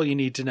 That's all you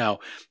need to know.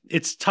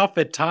 It's tough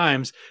at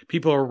times.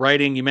 People are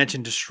writing, you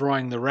mentioned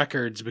destroying the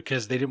records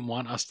because they didn't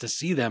want us to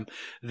see them.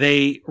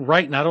 They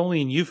write not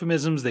only in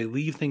euphemisms, they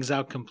leave things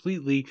out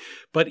completely,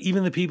 but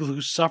even the people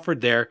who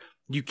suffered there,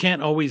 you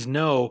can't always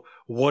know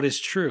what is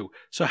true.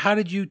 So how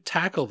did you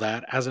tackle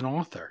that as an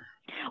author?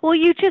 Well,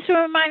 you just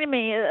reminded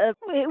me, it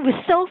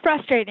was so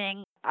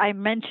frustrating. I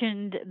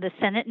mentioned the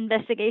Senate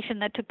investigation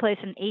that took place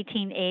in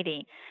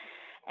 1880,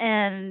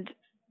 and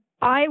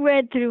I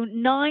read through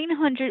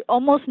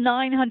almost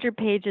 900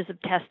 pages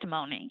of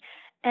testimony,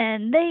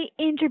 and they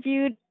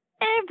interviewed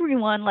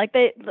everyone. Like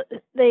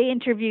they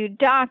interviewed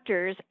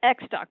doctors,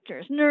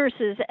 ex-doctors,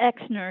 nurses,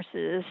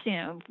 ex-nurses,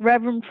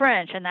 Reverend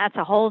French, and that's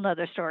a whole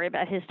other story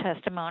about his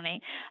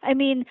testimony. I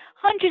mean,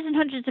 hundreds and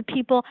hundreds of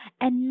people,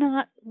 and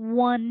not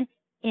one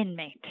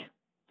inmate.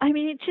 I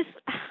mean, it just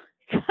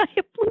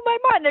it blew my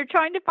mind. They're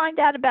trying to find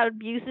out about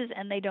abuses,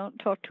 and they don't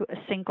talk to a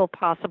single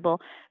possible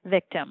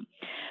victim.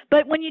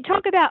 But when you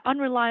talk about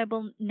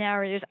unreliable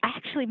narrators,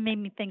 actually made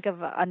me think of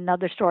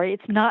another story.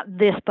 It's not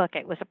this book.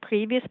 It was a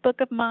previous book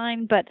of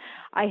mine, but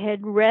I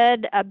had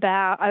read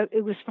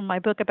it was from my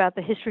book about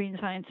the history and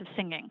science of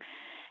singing.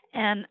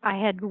 And I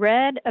had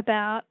read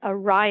about a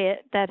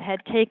riot that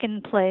had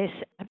taken place,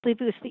 I believe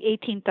it was the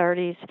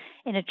 1830s,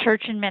 in a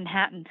church in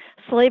Manhattan.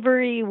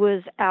 Slavery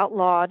was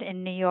outlawed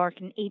in New York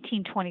in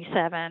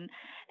 1827,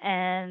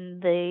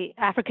 and the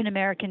African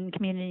American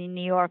community in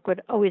New York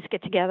would always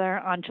get together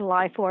on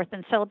July 4th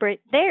and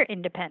celebrate their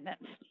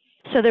independence.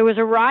 So there was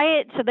a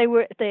riot. So they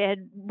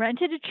had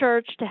rented a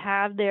church to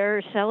have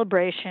their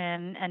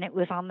celebration, and it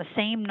was on the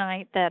same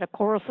night that a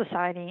choral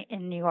society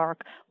in New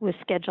York was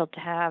scheduled to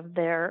have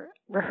their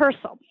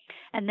rehearsal.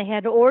 And they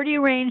had already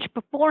arranged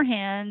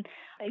beforehand.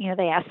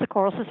 They asked the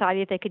choral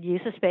society if they could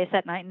use the space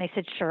that night, and they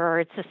said,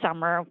 sure, it's the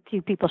summer, a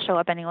few people show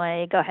up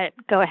anyway, go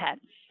ahead.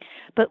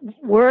 But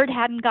word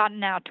hadn't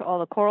gotten out to all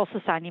the choral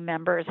society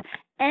members,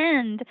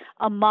 and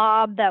a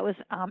mob that was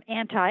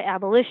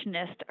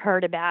anti-abolitionist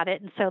heard about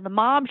it. And so the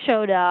mob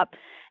showed up,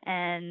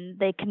 and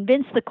they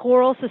convinced the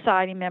choral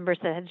society members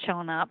that had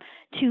shown up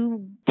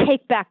to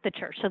take back the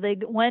church. So they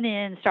went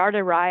in, started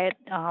a riot,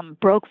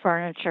 broke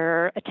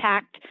furniture,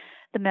 attacked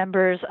the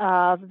members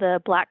of the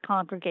black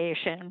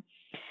congregation.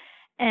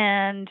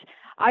 And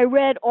I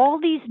read all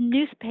these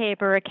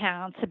newspaper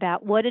accounts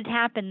about what had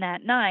happened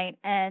that night,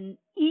 and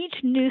each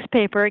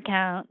newspaper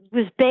account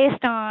was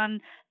based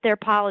on their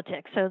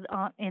politics. So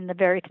in the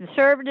very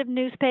conservative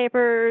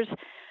newspapers,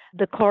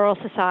 the choral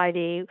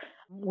society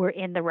were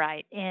in the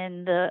right.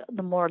 In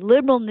the more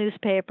liberal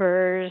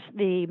newspapers,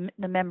 the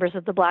members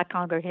of the black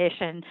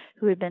congregation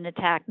who had been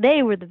attacked,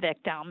 they were the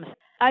victims.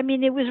 I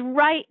mean, it was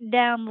right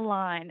down the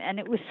line, and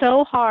it was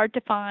so hard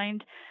to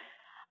find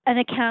an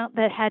account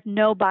that had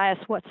no bias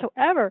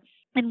whatsoever.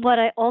 And what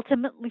I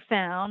ultimately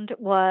found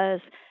was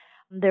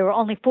there were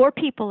only 4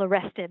 people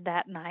arrested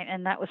that night,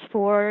 and that was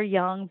 4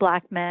 young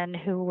black men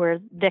who were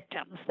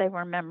victims. They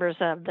were members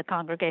of the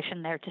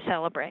congregation there to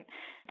celebrate.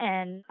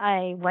 And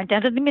I went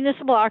down to the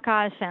municipal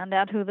archives, found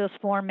out who those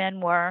 4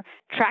 men were,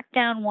 tracked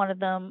down one of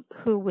them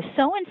who was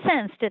so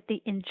incensed at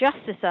the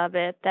injustice of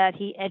it that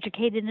he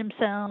educated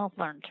himself,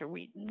 learned to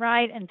read and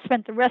write, and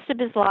spent the rest of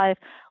his life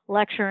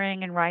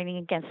lecturing and writing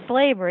against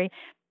slavery.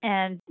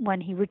 And when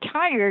he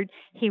retired,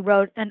 he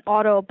wrote an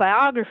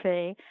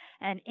autobiography.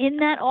 And in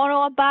that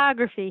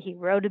autobiography, he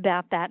wrote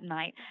about that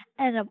night.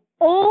 And of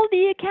all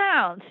the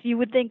accounts, you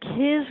would think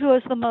his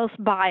was the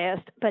most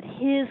biased, but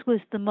his was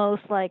the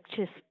most like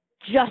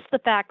just the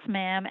facts,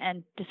 ma'am,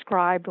 and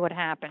described what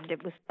happened.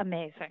 It was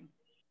amazing.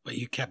 But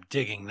you kept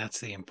digging. That's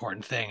the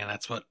important thing. And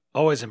that's what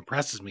always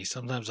impresses me.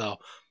 Sometimes I'll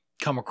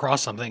come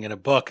across something in a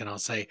book and I'll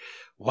say,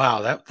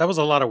 wow, that was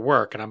a lot of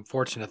work. And I'm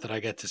fortunate that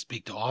I get to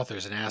speak to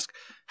authors and ask,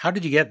 how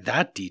did you get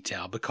that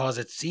detail? Because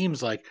it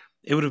seems like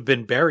it would have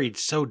been buried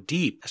so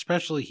deep,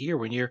 especially here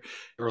when you're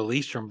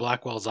released from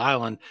Blackwell's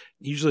Island.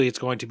 Usually it's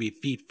going to be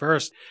feet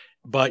first,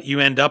 but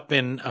you end up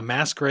in a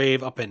mass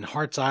grave up in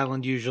Hart's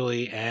Island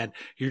usually, and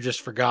you're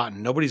just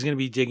forgotten. Nobody's going to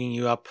be digging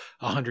you up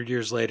 100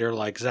 years later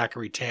like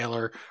Zachary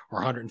Taylor, or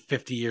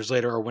 150 years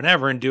later or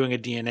whenever, and doing a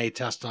DNA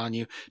test on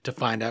you to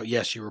find out,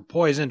 yes, you were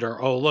poisoned, or,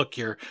 oh, look,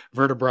 your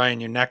vertebrae in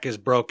your neck is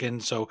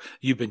broken, so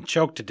you've been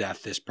choked to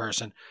death, this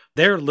person.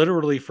 They're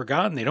literally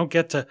forgotten. They don't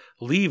get to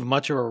leave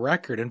much of a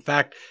record. In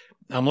fact,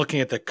 I'm looking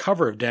at the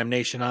cover of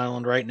Damnation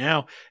Island right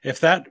now. If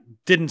that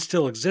didn't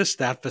still exist,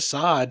 that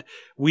facade,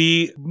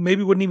 we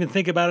maybe wouldn't even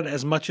think about it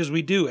as much as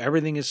we do.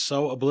 Everything is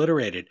so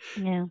obliterated.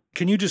 Yeah.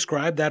 Can you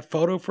describe that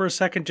photo for a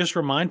second? Just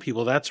remind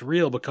people that's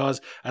real,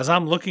 because as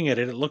I'm looking at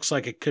it, it looks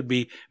like it could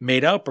be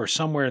made up or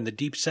somewhere in the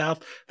deep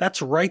south.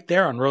 That's right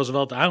there on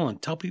Roosevelt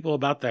Island. Tell people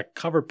about that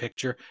cover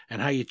picture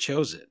and how you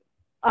chose it.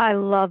 I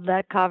love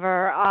that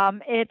cover.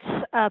 It's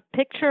a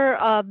picture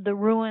of the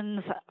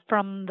ruins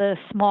from the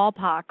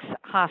smallpox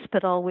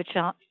hospital, which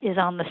is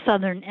on the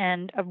southern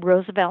end of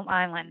Roosevelt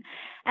Island.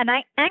 And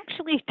I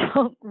actually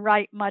don't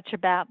write much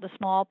about the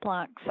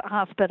smallpox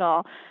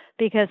hospital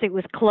because it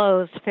was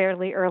closed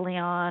fairly early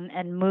on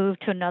and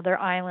moved to another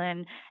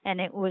island, and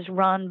it was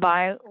run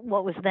by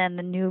what was then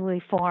the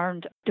newly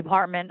formed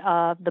Department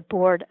of the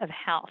Board of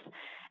Health.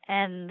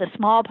 And the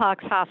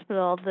smallpox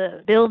hospital,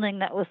 the building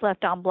that was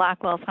left on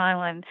Blackwell's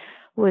Island,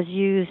 was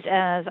used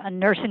as a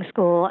nursing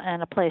school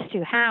and a place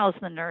to house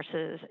the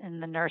nurses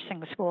in the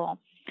nursing school.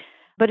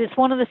 But it's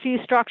one of the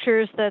few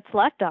structures that's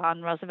left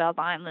on Roosevelt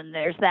Island.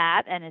 There's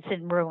that, and it's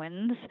in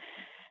ruins.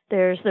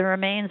 There's the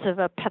remains of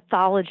a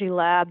pathology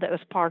lab that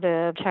was part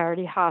of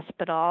Charity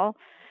Hospital.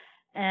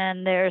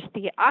 And there's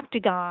the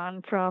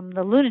Octagon from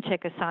the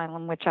lunatic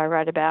asylum, which I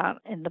write about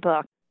in the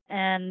book.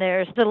 And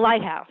there's the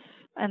lighthouse.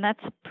 And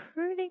that's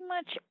pretty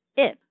much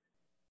it.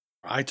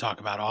 I talk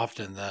about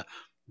often the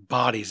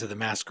bodies of the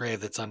mass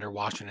grave that's under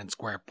Washington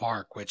Square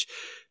Park, which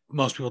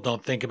most people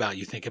don't think about.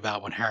 You think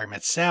about When Harry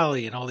Met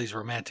Sally and all these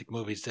romantic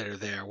movies that are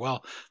there.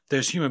 Well,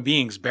 there's human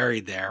beings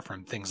buried there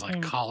from things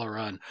like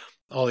cholera and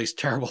all these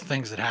terrible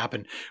things that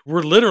happen.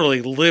 We're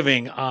literally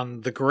living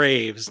on the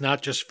graves,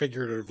 not just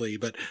figuratively,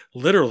 but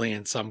literally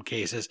in some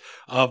cases,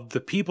 of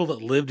the people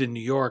that lived in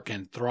New York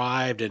and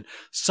thrived and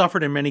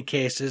suffered in many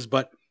cases,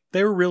 but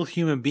they were real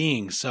human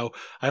beings. So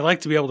I like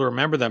to be able to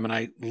remember them. And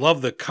I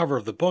love the cover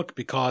of the book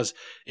because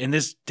in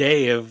this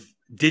day of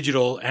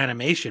digital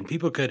animation,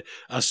 people could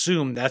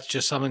assume that's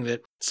just something that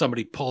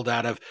somebody pulled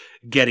out of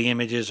Getty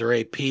Images or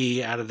AP,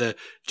 out of the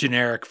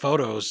generic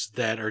photos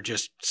that are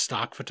just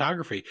stock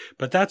photography.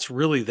 But that's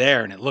really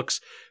there, and it looks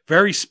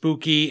very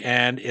spooky,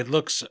 and it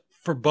looks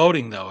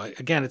foreboding, though.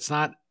 Again, it's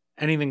not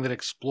anything that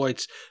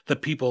exploits the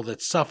people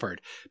that suffered.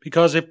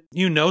 Because if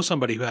you know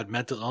somebody who had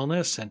mental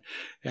illness, and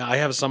I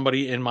have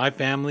somebody in my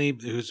family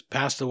who's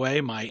passed away,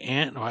 my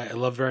aunt, who I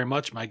love very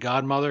much, my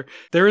godmother,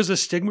 there is a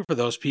stigma for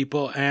those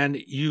people, and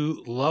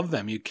you love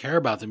them, you care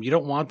about them. You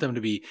don't want them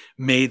to be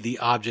made the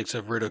objects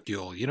of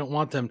ridicule. You don't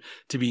want them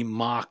to be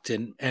mocked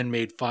and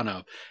made fun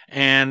of.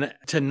 And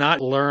to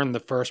not learn the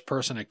first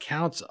person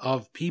accounts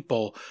of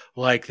people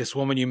like this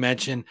woman you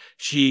mentioned,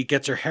 she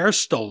gets her hair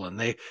stolen.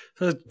 The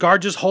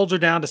guard just holds her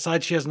down,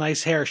 decides she has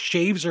nice hair,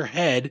 shaves her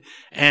head,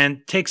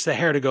 and takes the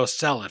hair to go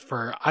sell it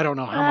for, I don't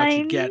know how much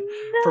you get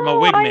from a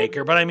wig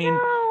maker. But I mean,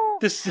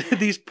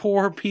 these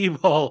poor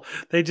people,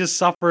 they just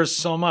suffer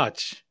so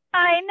much.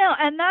 I know,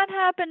 and that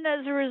happened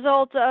as a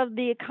result of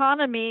the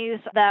economies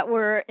that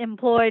were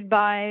employed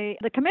by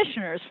the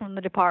commissioners from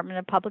the Department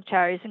of Public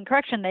Charities and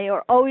Correction. They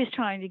are always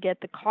trying to get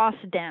the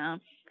costs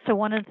down. So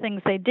one of the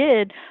things they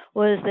did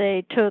was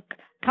they took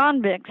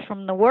convicts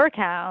from the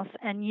workhouse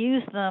and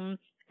used them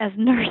as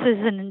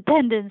nurses and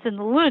attendants in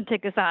the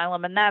lunatic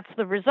asylum, and that's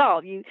the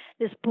result.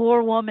 This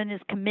poor woman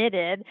is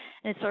committed,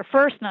 and it's her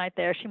first night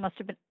there. She must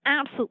have been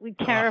absolutely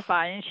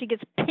terrified, and she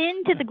gets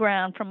pinned to the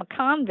ground from a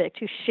convict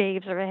who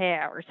shaves her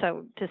hair or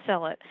so to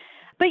sell it.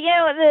 But, you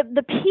know,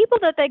 the people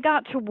that they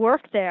got to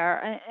work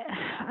there,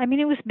 I mean,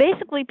 it was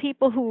basically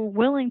people who were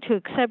willing to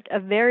accept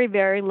a very,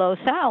 very low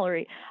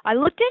salary. I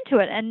looked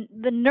into it, and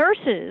the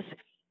nurses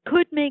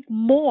could make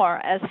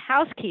more as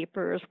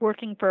housekeepers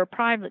working for a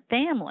private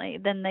family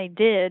than they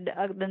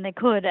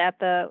could at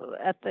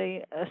the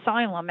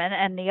asylum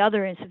and the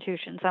other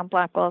institutions on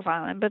Blackwell's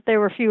Island. But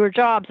there were fewer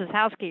jobs as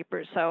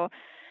housekeepers, so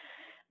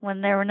when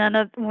there were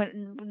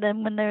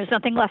when there was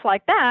nothing left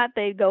like that,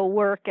 they'd go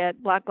work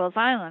at Blackwell's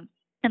Island.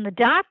 And the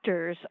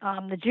doctors,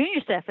 the junior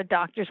staff of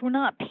doctors, were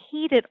not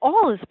paid at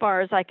all as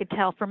far as I could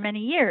tell for many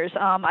years.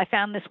 I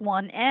found this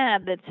one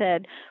ad that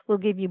said, we'll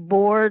give you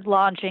board,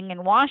 lodging,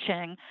 and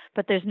washing,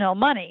 but there's no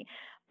money.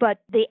 But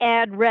the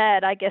ad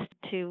read, I guess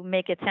to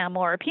make it sound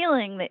more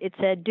appealing, that it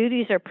said,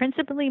 duties are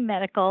principally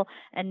medical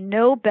and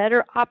no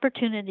better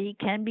opportunity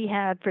can be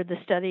had for the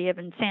study of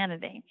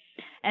insanity.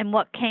 And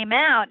what came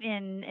out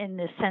in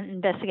this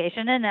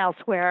investigation and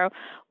elsewhere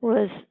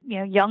was, you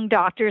know, young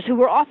doctors who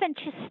were often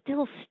just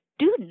still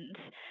students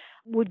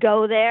would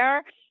go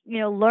there, you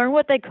know, learn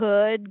what they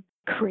could,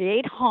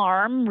 create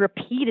harm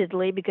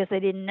repeatedly because they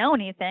didn't know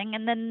anything.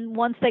 And then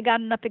once they got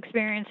enough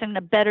experience and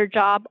a better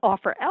job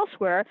offer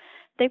elsewhere,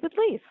 they would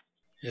leave.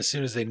 As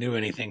soon as they knew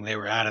anything, they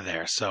were out of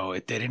there. So they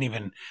didn't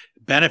even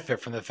benefit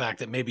from the fact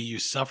that maybe you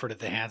suffered at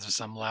the hands of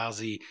some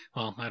lousy,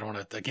 well, I don't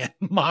want to, again,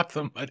 mock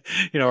them, but,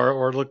 you know,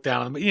 or look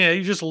down on them. But, you know,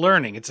 you're just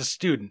learning. It's a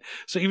student.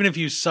 So even if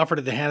you suffered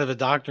at the hand of a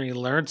doctor and you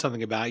learned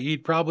something about it,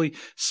 you'd probably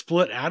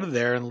split out of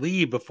there and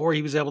leave before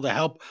he was able to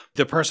help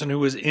the person who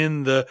was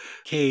in the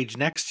cage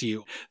next to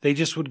you. They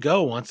just would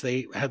go once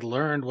they had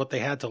learned what they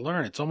had to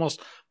learn. It's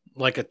almost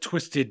like a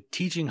twisted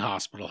teaching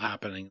hospital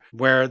happening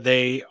where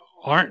they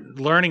aren't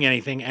learning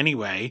anything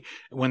anyway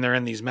when they're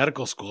in these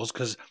medical schools,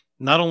 because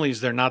not only is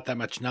there not that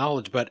much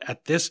knowledge, but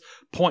at this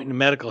point in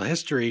medical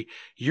history,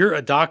 you're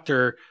a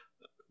doctor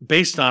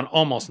based on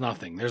almost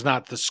nothing. There's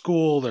not the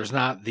school, there's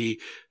not the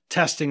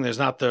testing, there's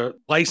not the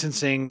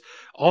licensing.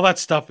 All that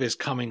stuff is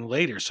coming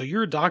later. So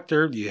you're a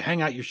doctor, you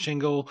hang out your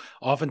shingle.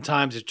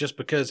 Oftentimes it's just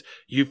because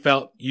you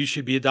felt you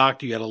should be a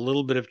doctor, you had a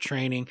little bit of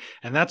training,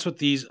 and that's what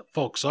these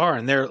folks are.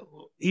 And they're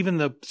even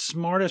the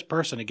smartest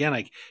person, again,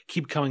 I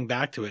keep coming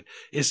back to it,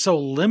 is so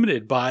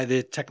limited by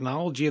the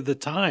technology of the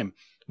time.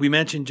 We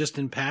mentioned just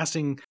in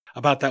passing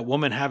about that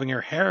woman having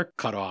her hair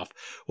cut off.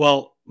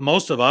 Well,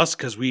 most of us,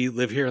 because we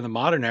live here in the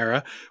modern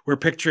era, we're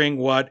picturing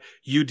what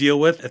you deal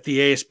with at the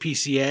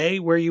ASPCA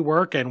where you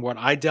work and what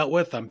I dealt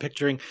with. I'm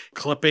picturing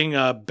clipping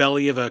a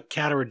belly of a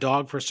cat or a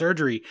dog for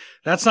surgery.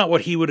 That's not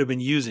what he would have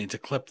been using to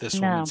clip this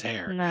woman's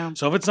hair. No.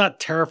 So if it's not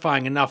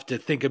terrifying enough to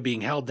think of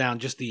being held down,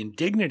 just the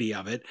indignity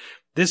of it,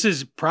 this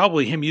is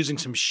probably him using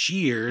some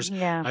shears.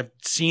 Yeah. I've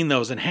seen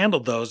those and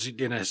handled those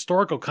in a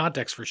historical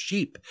context for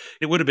sheep.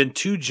 It would have been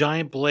two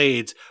giant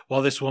blades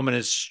while this woman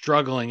is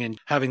struggling and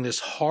having this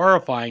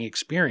horrifying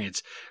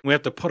experience. We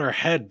have to put our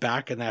head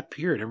back in that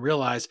period and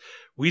realize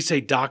we say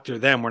doctor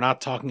them. We're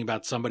not talking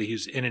about somebody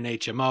who's in an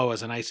HMO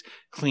as a nice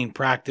clean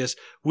practice,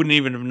 wouldn't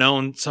even have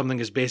known something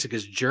as basic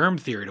as germ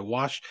theory to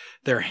wash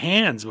their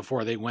hands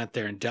before they went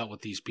there and dealt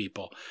with these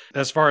people.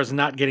 As far as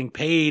not getting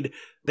paid,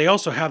 they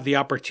also have the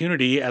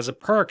opportunity as a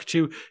perk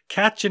to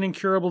catch an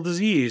incurable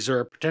disease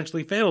or a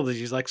potentially fatal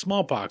disease like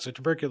smallpox or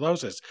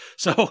tuberculosis.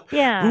 So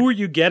Yeah. who are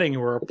you getting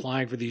who are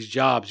applying for these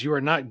jobs? You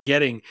are not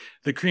getting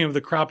the cream of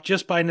the crop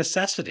just by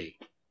necessity.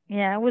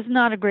 Yeah, it was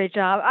not a great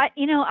job.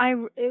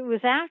 It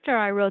was after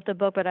I wrote the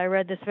book, but I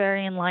read this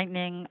very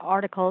enlightening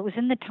article. It was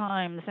in the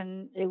Times,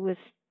 and it was,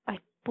 I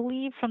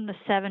believe, from the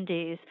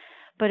 70s,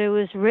 but it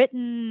was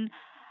written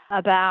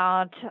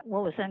about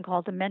what was then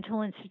called the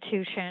mental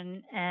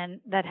institution,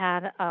 and that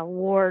had a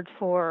ward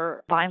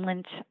for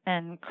violent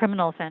and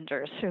criminal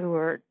offenders who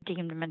were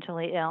deemed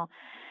mentally ill.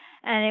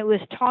 And it was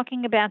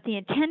talking about the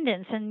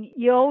attendants, and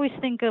you always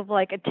think of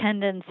like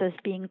attendants as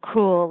being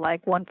cruel,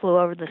 like One Flew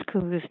Over the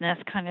Cuckoo's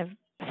Nest kind of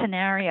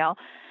scenario.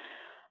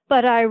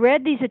 But I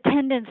read these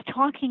attendants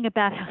talking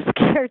about how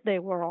scared they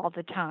were all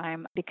the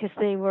time because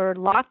they were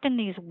locked in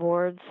these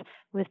wards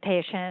with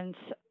patients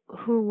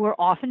who were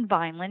often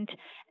violent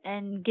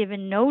and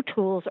given no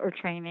tools or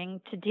training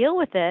to deal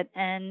with it.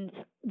 And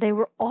they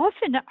were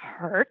often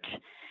hurt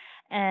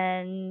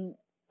and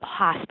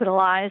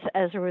hospitalized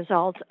as a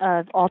result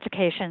of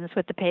altercations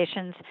with the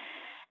patients.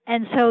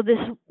 And so this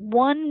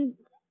one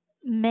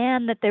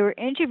man that they were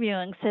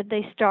interviewing said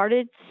they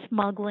started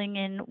smuggling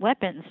in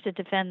weapons to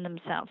defend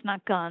themselves,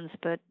 not guns,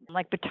 but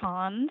like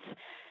batons,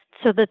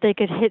 so that they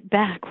could hit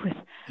back with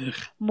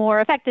more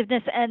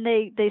effectiveness. And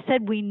they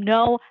said, we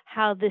know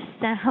how this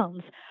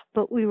sounds,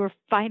 but we were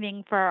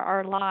fighting for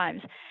our lives.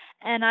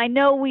 And I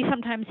know we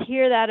sometimes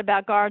hear that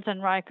about guards on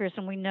Rikers,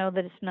 and we know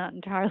that it's not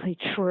entirely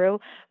true.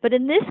 But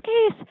in this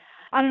case,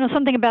 I don't know,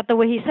 something about the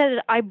way he said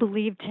it, I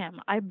believed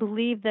him. I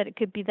believed that it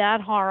could be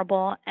that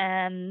horrible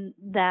and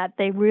that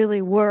they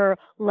really were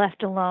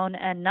left alone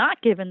and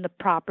not given the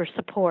proper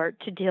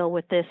support to deal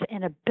with this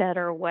in a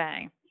better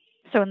way.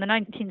 So in the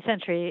 19th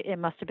century, it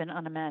must have been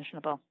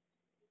unimaginable.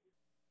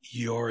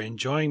 You're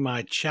enjoying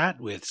my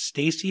chat with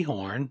Stacy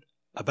Horn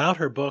about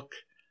her book,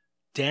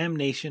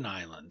 Damnation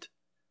Island,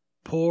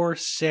 Poor,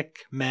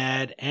 Sick,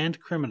 Mad, and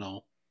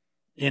Criminal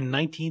in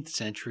 19th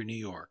Century New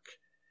York.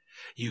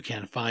 You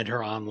can find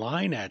her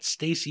online at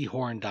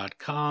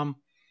stacyhorn.com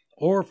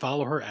or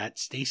follow her at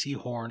Stacy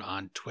Horn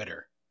on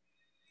Twitter.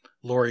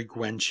 Lori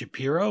Gwen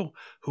Shapiro,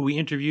 who we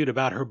interviewed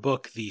about her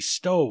book, The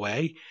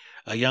Stowaway,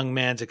 A Young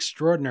Man's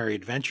Extraordinary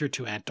Adventure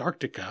to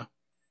Antarctica,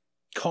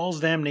 calls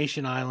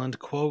Damnation Island,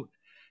 quote,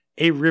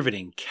 a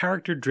riveting,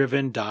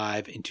 character-driven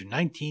dive into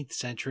 19th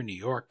century New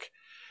York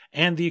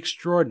and the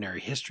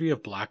extraordinary history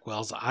of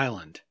Blackwell's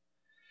Island.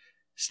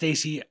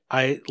 Stacy,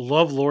 I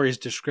love Lori's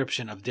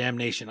description of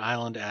Damnation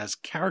Island as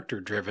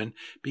character-driven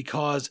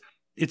because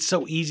it's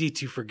so easy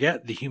to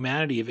forget the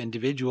humanity of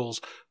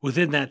individuals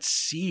within that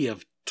sea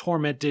of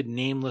tormented,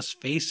 nameless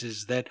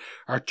faces that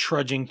are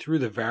trudging through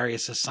the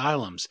various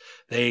asylums.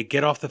 They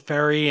get off the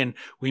ferry and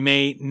we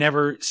may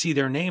never see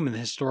their name in the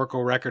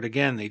historical record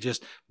again. They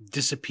just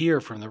disappear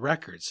from the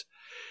records.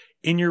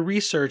 In your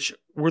research,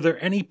 were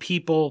there any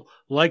people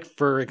like,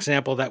 for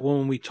example, that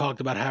woman we talked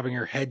about having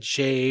her head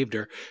shaved,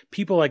 or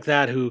people like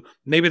that who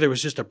maybe there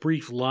was just a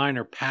brief line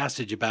or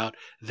passage about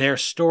their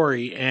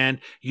story and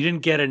you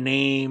didn't get a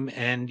name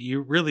and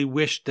you really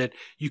wished that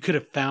you could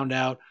have found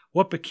out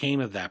what became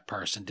of that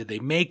person? Did they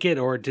make it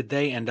or did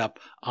they end up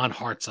on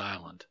Hart's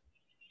Island?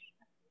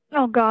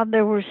 Oh, God,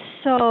 there were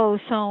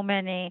so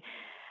many.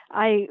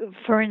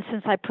 For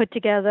instance, I put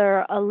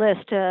together a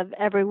list of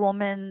every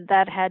woman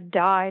that had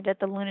died at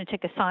the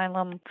lunatic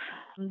asylum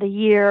the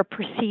year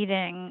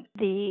preceding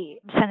the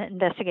Senate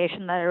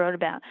investigation that I wrote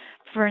about.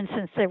 For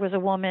instance, there was a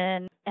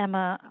woman,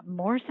 Emma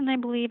Morrison, I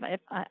believe.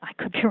 I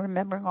could be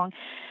remembering wrong.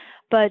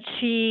 But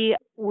she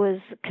was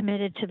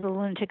committed to the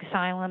lunatic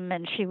asylum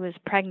and she was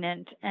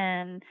pregnant.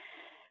 And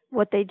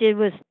what they did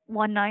was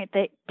one night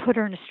they put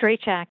her in a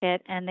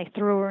straitjacket and they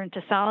threw her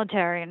into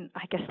solitary, and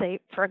I guess they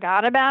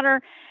forgot about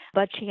her,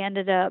 but she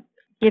ended up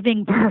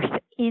giving birth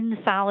in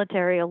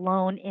solitary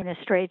alone in a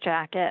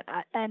straitjacket.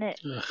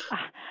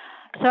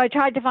 So I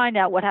tried to find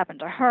out what happened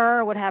to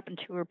her, what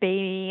happened to her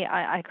baby.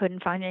 I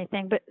couldn't find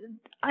anything, but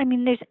I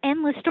mean, there's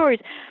endless stories.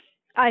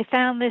 I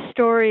found this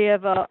story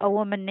of a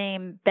woman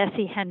named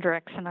Bessie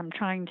Hendricks, and I'm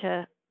trying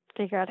to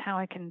figure out how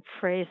I can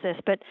phrase this,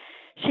 but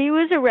she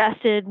was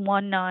arrested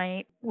one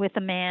night with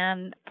a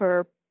man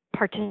for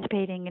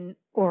participating in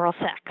oral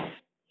sex.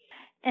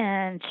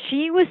 And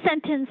she was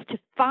sentenced to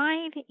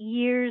 5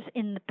 years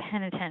in the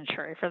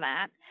penitentiary for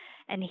that,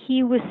 and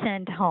he was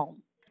sent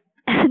home.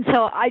 And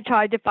so I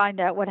tried to find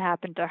out what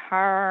happened to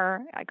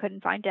her. I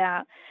couldn't find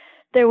out.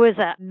 There was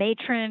a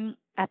matron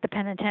at the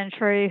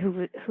penitentiary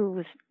who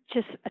was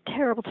just a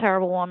terrible,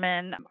 terrible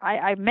woman.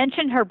 I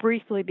mentioned her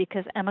briefly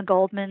because Emma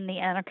Goldman, the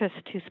anarchist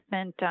who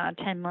spent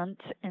 10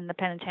 months in the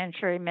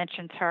penitentiary,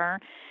 mentions her.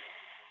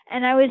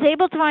 And I was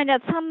able to find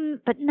out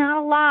some, but not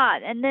a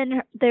lot. And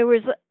then there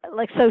was,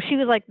 so she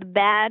was like the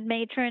bad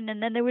matron,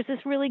 and then there was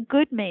this really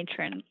good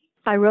matron.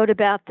 I wrote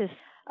about this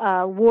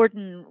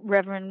warden,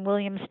 Reverend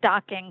William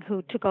Stocking,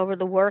 who took over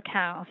the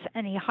workhouse,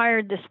 and he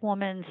hired this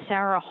woman,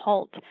 Sarah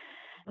Holt,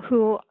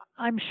 who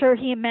I'm sure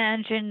he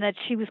imagined that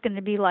she was going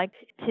to be like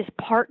his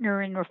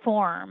partner in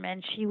reform,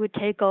 and she would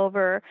take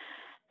over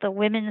the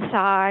women's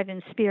side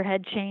and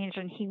spearhead change,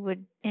 and he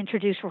would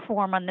introduce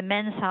reform on the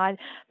men's side.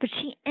 But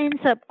she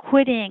ends up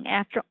quitting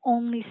after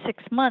only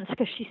 6 months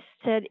because she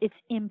said it's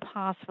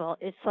impossible.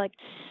 It's like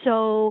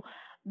so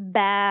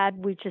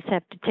bad, we just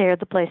have to tear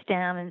the place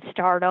down and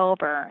start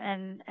over.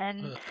 And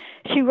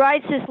she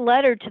writes this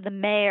letter to the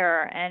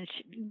mayor, and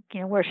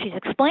she, where she's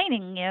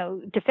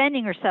explaining,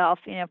 defending herself,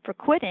 for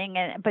quitting.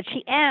 But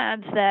she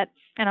adds that,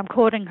 and I'm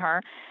quoting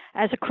her,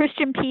 "As a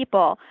Christian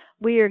people,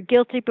 we are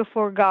guilty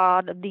before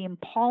God of the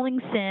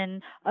appalling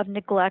sin of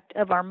neglect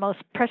of our most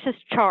precious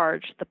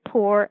charge, the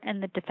poor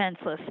and the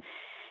defenseless,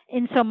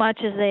 insomuch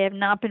as they have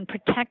not been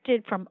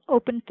protected from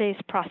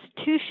open-faced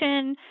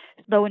prostitution,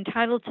 though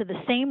entitled to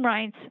the same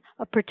rights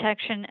of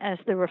protection as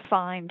the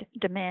refined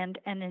demand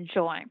and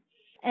enjoy."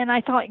 And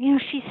I thought,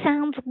 she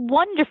sounds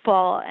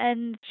wonderful.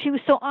 And she was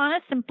so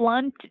honest and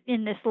blunt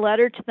in this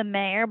letter to the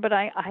mayor, but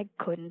I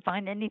couldn't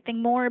find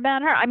anything more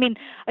about her. I mean,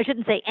 I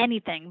shouldn't say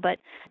anything, but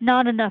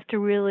not enough to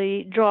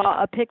really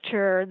draw a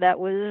picture that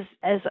was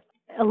as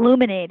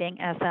illuminating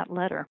as that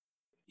letter.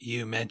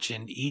 You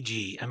mentioned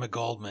E.G., Emma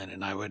Goldman,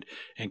 and I would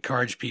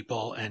encourage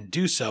people, and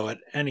do so at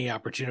any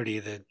opportunity,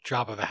 the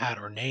drop of a hat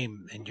or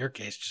name, in your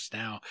case just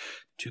now,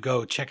 to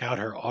go check out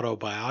her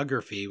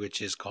autobiography,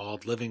 which is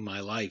called Living My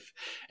Life.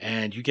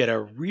 And you get a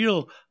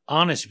real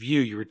honest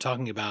view. You were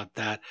talking about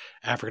that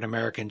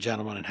African-American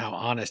gentleman and how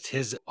honest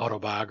his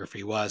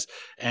autobiography was.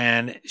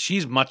 And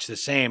she's much the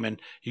same. And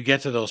you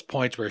get to those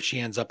points where she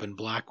ends up in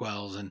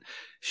Blackwell's, and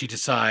she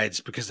decides,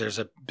 because there's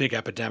a big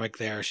epidemic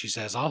there, she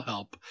says, I'll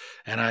help.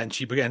 And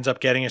she ends up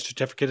getting a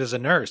certificate as a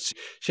nurse.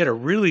 She had a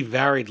really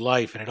varied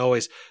life, and it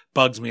always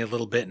bugs me a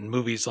little bit in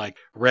movies like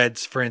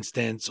Reds, for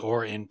instance,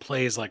 or in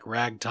plays like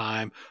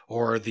Ragtime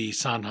or the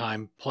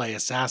Sondheim play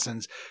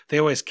Assassins. They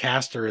always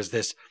cast her as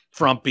this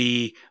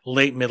frumpy,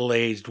 late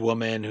middle-aged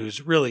woman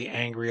who's really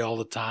angry all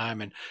the time.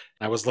 And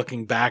I was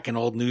looking back in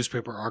old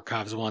newspaper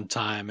archives one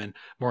time, and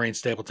Maureen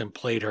Stapleton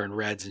played her in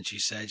Reds, and she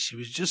said she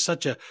was just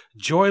such a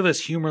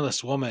joyless,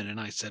 humorless woman. And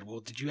I said,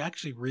 well, did you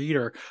actually read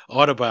her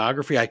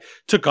autobiography? I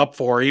took up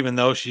for her, even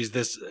though she's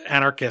this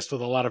anarchist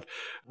with a lot of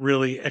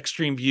really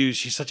extreme views.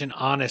 She's such an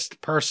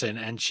honest person,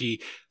 and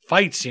she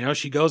fights,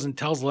 she goes and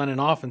tells Lenin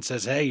off and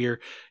says, hey,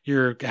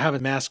 you're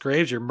having mass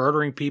graves, you're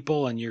murdering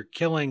people, and you're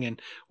killing,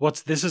 and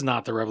this is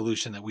not the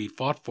revolution that we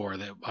fought for,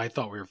 that I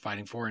thought we were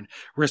fighting for, and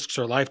risks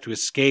her life to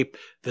escape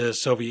the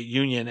Soviet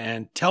Union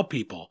and tell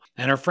people.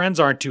 And her friends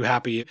aren't too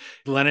happy.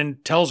 Lenin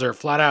tells her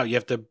flat out, you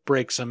have to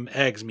break some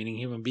eggs, meaning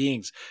human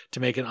beings, to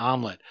make an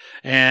omelet.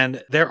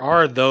 And there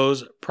are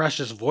those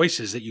precious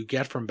voices that you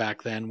get from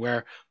back then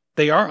where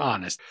they are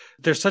honest.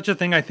 There's such a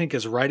thing, I think,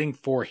 as writing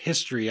for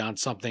history on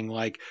something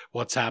like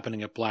what's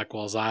happening at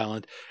Blackwell's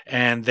Island.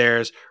 And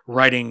there's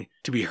writing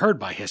to be heard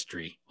by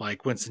history.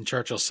 Like Winston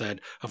Churchill said,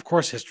 of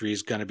course history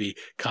is going to be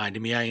kind to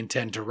me. I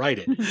intend to write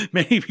it.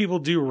 Many people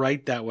do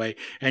write that way.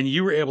 And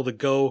you were able to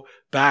go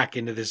back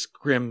into this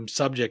grim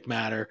subject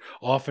matter,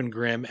 often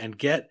grim, and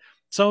get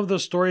some of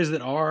those stories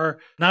that are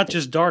not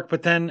just dark,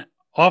 but then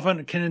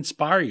often can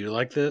inspire you,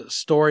 like the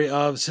story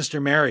of Sister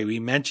Mary. We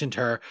mentioned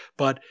her,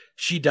 but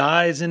she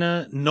dies in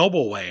a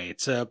noble way.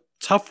 It's a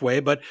tough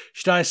way, but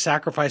she dies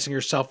sacrificing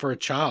herself for a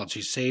child.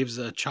 She saves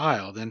a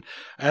child. And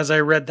as I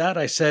read that,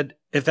 I said,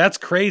 if that's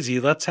crazy,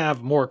 let's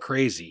have more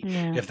crazy.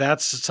 Yeah. If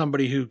that's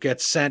somebody who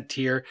gets sent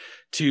here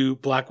to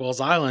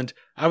Blackwell's Island,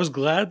 I was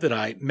glad that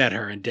I met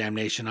her in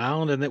Damnation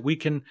Island and that we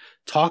can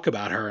talk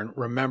about her and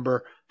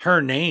remember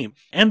her name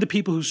and the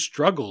people who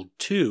struggled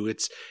too.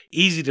 It's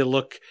easy to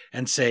look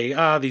and say,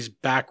 these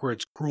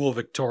backwards, cruel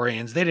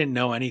Victorians, they didn't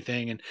know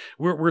anything, and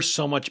we're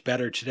so much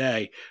better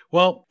today.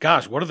 Well,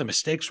 gosh, what are the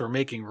mistakes we're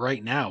making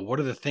right now? What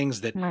are the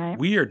things that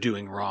we are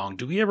doing wrong?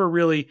 Do we ever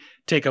really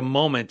take a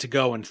moment to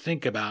go and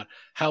think about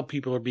how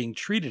people are being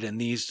treated in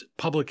these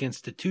public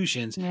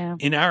institutions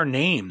in our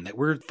name that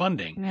we're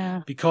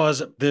funding?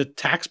 Because the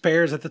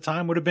taxpayers at the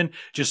time would have been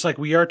just like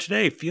we are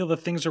today, feel that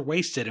things are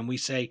wasted. And we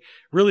say,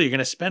 really, you're going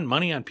to spend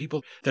money on man,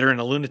 people that are in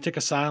a lunatic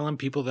asylum,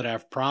 people that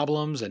have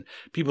problems, and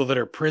people that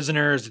are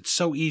prisoners. It's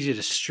so easy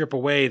to strip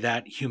away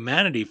that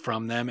humanity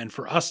from them and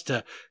for us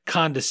to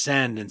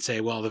condescend and say,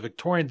 well, the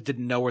Victorians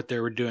didn't know what they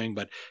were doing,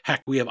 but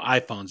heck, we have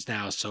iPhones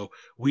now, so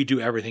we do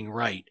everything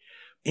right.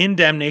 In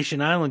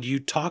Damnation Island, you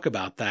talk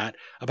about that,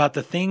 about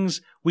the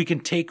things we can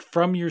take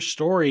from your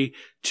story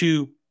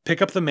to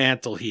pick up the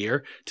mantle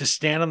here, to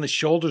stand on the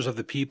shoulders of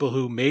the people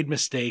who made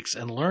mistakes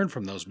and learn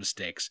from those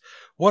mistakes.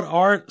 What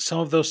are some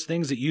of those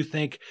things that you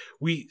think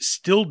we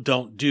still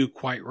don't do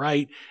quite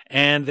right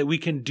and that we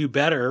can do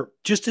better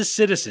just as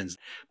citizens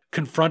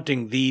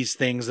confronting these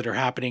things that are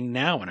happening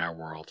now in our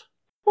world?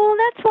 Well,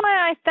 that's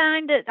why I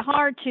find it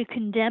hard to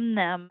condemn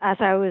them as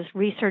I was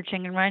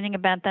researching and writing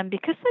about them,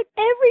 because like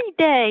every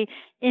day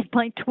in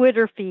my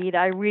Twitter feed,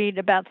 I read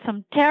about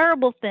some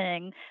terrible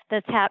thing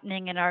that's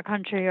happening in our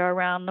country or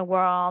around the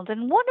world.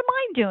 And what am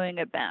I doing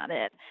about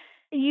it?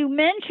 You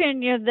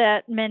mentioned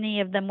that many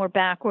of them were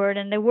backward,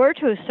 and they were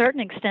to a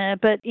certain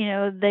extent, but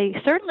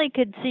they certainly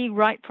could see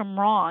right from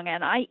wrong.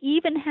 And I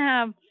even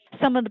have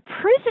some of the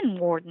prison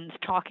wardens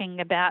talking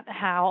about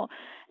how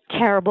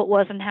terrible it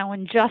was and how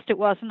unjust it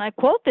was. And I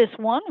quote this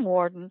one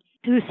warden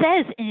who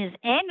says in his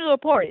annual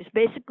report, he's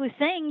basically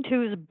saying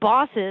to his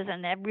bosses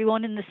and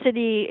everyone in the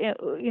city,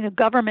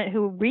 government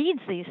who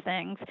reads these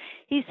things,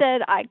 he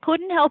said, I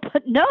couldn't help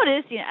but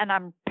notice, and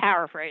I'm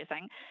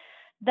paraphrasing,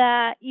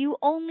 that you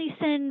only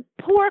send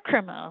poor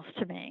criminals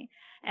to me.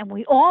 And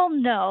we all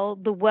know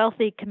the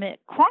wealthy commit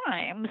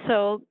crime,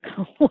 so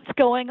what's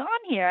going on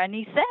here? And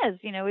he says,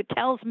 it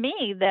tells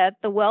me that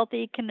the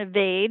wealthy can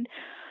evade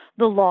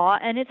the law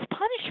and its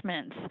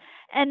punishments.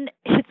 And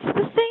it's the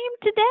same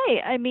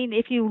today. I mean,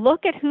 if you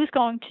look at who's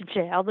going to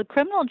jail, the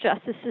criminal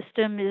justice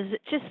system is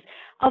just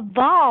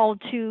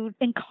evolved to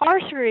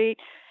incarcerate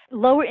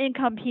lower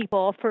income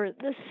people for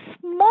the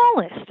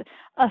smallest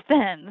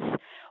offense,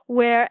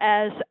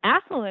 whereas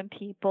affluent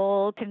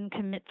people can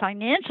commit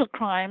financial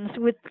crimes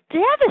with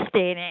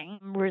devastating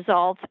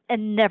results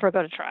and never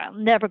go to trial,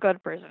 never go to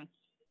prison.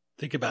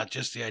 Think about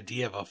just the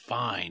idea of a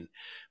fine.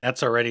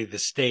 That's already the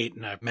state.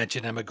 And I've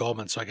mentioned Emma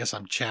Goldman, so I guess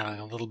I'm channeling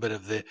a little bit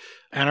of the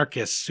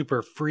anarchist,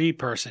 super free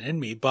person in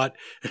me. But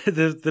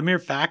the mere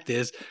fact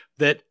is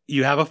that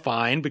you have a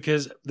fine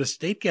because the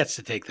state gets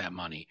to take that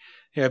money.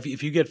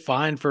 If you get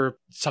fined for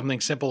something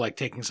simple like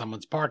taking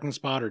someone's parking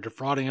spot or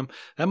defrauding them,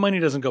 that money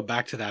doesn't go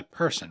back to that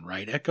person,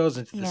 right? It goes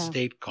into the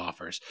state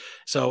coffers.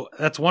 So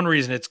that's one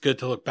reason it's good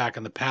to look back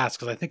in the past,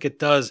 because I think it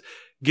does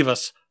give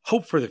us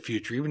hope for the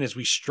future. Even as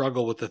we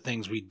struggle with the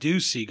things we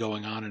do see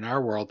going on in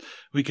our world,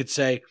 we could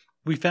say,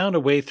 we found a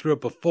way through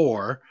it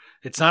before.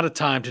 It's not a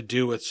time to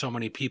do what so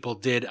many people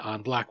did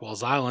on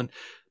Blackwell's Island,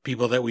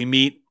 people that we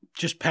meet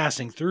just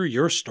passing through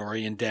your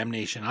story in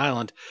Damnation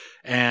Island,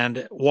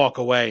 and walk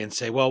away and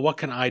say, well, what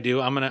can I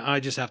do? I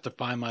just have to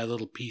find my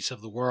little piece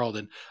of the world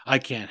and I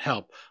can't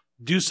help.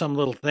 Do some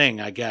little thing,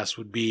 I guess,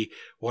 would be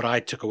what I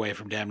took away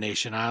from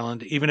Damnation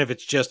Island, even if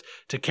it's just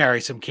to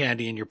carry some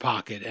candy in your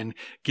pocket and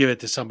give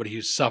it to somebody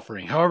who's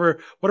suffering. However,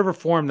 whatever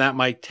form that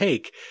might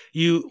take,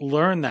 you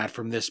learn that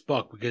from this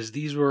book, because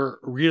these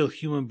were real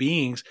human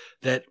beings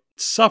that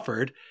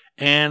suffered,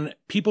 and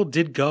people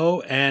did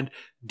go and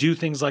do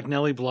things like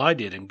Nellie Bly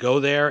did and go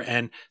there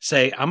and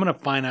say, I'm going to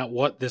find out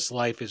what this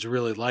life is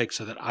really like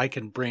so that I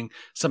can bring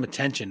some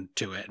attention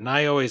to it. And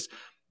I always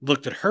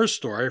looked at her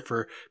story,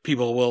 for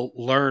people will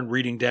learn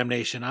reading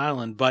Damnation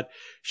Island, but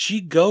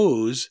she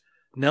goes,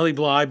 Nellie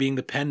Bly being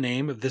the pen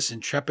name of this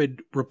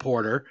intrepid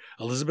reporter,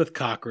 Elizabeth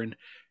Cochran,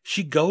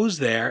 she goes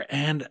there,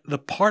 and the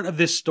part of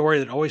this story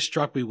that always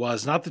struck me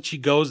was not that she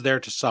goes there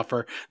to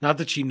suffer, not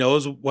that she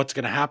knows what's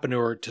going to happen to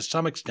her to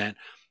some extent,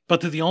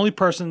 but that the only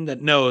person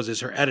that knows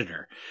is her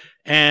editor.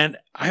 And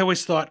I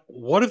always thought,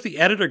 what if the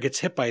editor gets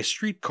hit by a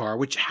streetcar,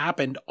 which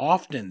happened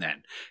often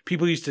then?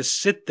 People used to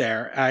sit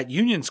there at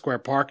Union Square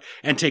Park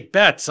and take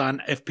bets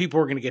on if people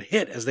were going to get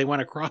hit as they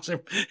went across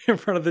in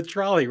front of the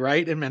trolley,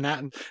 right? In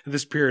Manhattan,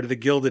 this period of the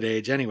Gilded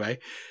Age anyway.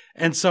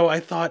 And so I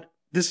thought,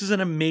 this is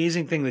an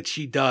amazing thing that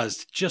she does,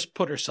 to just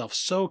put herself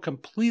so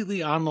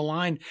completely on the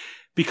line,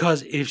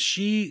 because if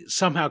she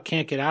somehow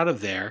can't get out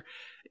of there,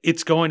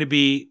 it's going to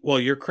be, well,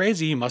 you're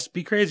crazy. You must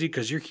be crazy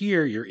because you're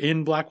here. You're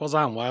in Blackwell's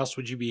Island. Why else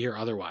would you be here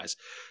otherwise?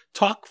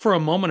 Talk for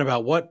a moment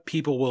about what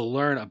people will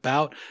learn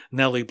about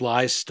Nellie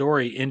Bly's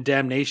story in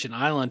Damnation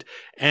Island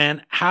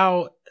and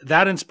how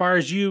that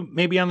inspires you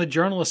maybe on the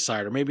journalist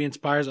side, or maybe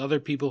inspires other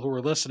people who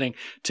are listening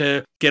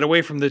to get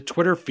away from the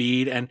Twitter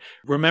feed and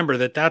remember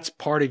that that's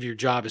part of your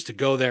job, is to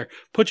go there,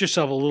 put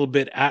yourself a little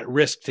bit at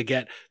risk to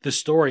get the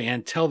story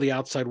and tell the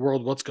outside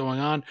world what's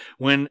going on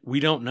when we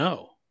don't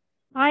know.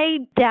 I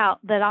doubt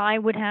that I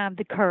would have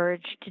the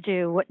courage to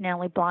do what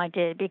Nellie Bly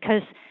did,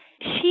 because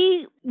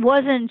she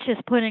wasn't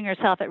just putting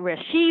herself at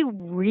risk. She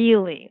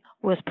really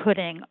was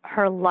putting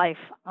her life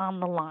on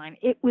the line.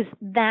 It was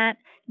that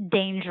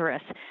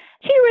dangerous.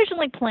 She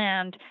originally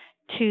planned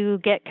to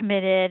get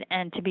committed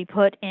and to be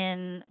put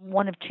in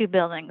one of two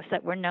buildings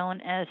that were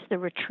known as the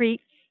Retreat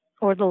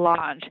or the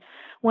Lodge.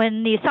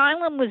 When the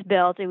asylum was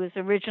built, it was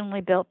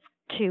originally built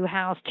to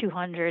house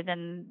 200,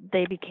 and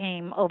they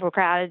became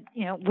overcrowded,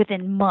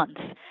 within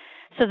months.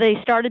 So they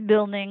started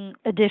building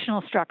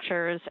additional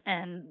structures,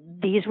 and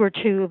these were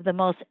two of the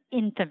most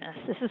infamous.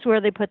 This is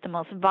where they put the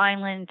most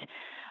violent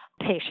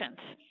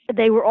patients.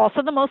 They were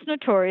also the most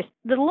notorious.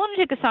 The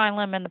lunatic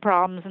asylum and the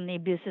problems and the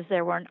abuses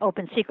there were an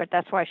open secret.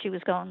 That's why she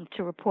was going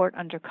to report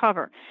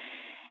undercover.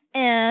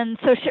 And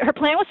so her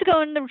plan was to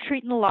go in the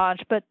retreat in the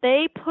lodge, but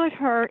they put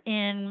her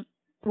in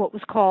what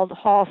was called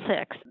Hall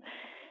 6.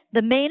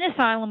 The main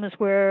asylum is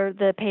where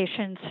the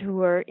patients who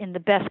were in the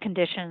best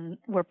condition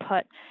were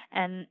put.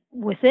 And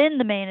within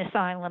the main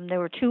asylum, there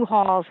were two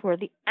halls where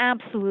the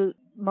absolute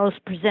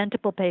most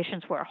presentable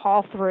patients were.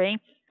 Hall 3,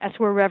 that's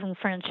where Reverend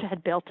French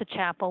had built a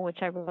chapel, which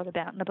I wrote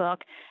about in the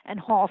book, and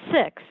Hall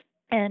 6.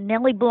 And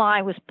Nellie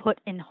Bly was put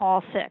in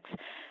Hall 6.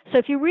 So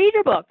if you read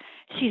her book,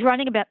 she's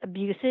writing about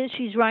abuses.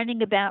 She's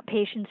writing about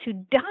patients who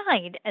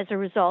died as a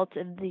result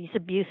of these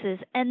abuses.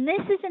 And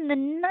this is in the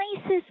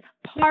nicest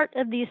part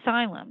of the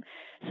asylum.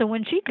 So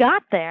when she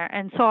got there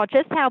and saw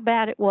just how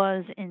bad it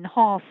was in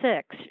Hall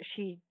 6,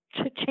 she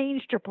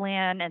changed her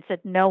plan and said,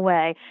 no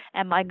way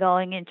am I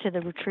going into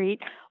the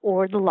retreat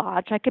or the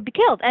lodge. I could be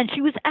killed. And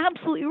she was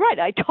absolutely right.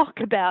 I talk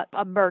about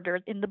a murder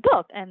in the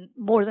book, and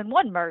more than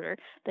one murder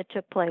that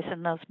took place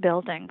in those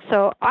buildings.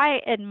 So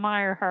I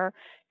admire her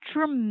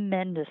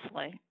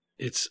tremendously.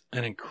 It's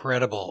an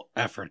incredible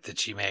effort that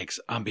she makes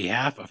on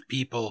behalf of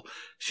people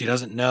she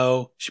doesn't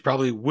know. She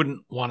probably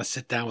wouldn't want to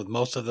sit down with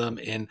most of them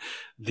in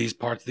these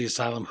parts of the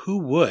asylum. Who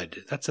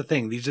would? That's the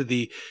thing. These are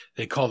they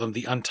call them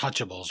the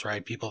untouchables,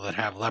 right? People that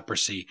have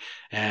leprosy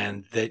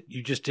and that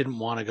you just didn't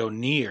want to go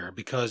near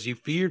because you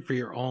feared for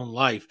your own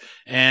life.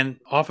 And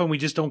often we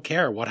just don't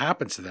care what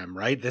happens to them,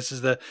 right? This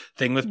is the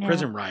thing with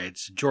prison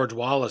riots. George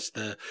Wallace,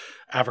 the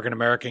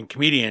African-American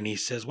comedian, he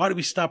says, why do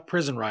we stop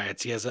prison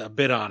riots? He has a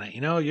bit on it.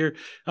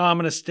 I'm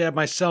going to stab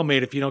my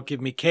cellmate if you don't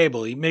give me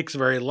cable. He makes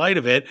very light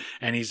of it,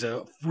 and he's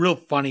a real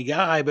funny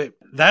guy, but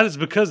that is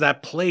because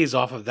that plays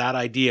off of that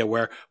idea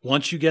where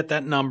once you get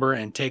that number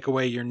and take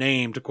away your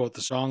name, to quote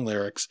the song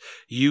lyrics,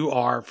 you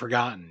are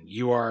forgotten.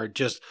 You are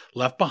just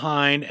left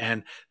behind,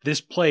 and this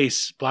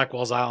place,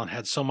 Blackwell's Island,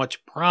 had so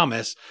much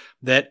promise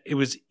that it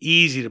was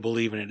easy to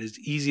believe in it. It's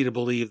easy to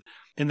believe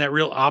in that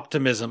real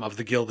optimism of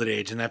the Gilded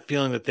Age and that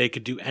feeling that they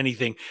could do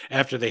anything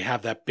after they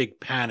have that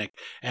big panic,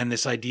 and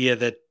this idea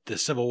that the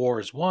Civil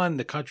War is won,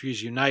 the country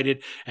is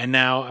united, and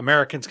now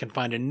Americans can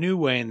find a new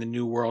way in the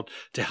new world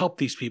to help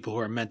these people who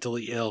are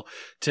mentally ill,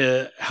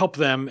 to help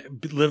them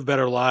live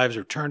better lives,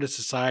 return to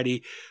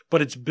society.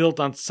 But it's built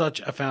on such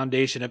a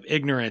foundation of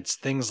ignorance.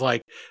 Things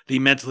like the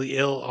mentally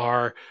ill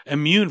are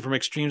immune from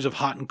extremes of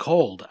hot and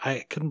cold.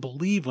 I couldn't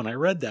believe when I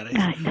read that.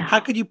 How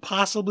could you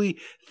possibly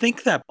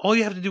think that? All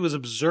you have to do is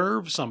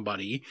observe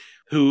somebody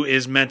who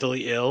is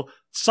mentally ill,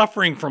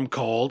 suffering from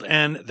cold,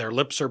 and their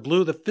lips are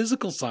blue. The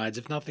physical signs,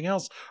 if nothing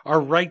else,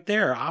 are right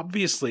there.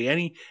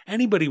 Obviously,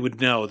 anybody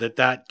would know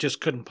that just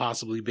couldn't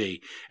possibly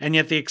be. And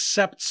yet they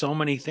accept so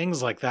many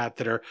things like that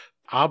are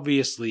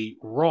obviously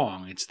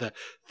wrong. It's the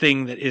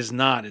thing that is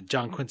not.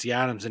 John Quincy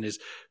Adams, in his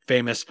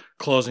famous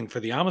closing for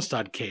the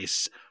Amistad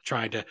case,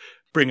 trying to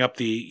bring up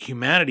the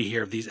humanity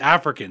here of these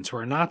Africans who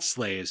are not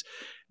slaves.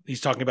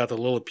 He's talking about the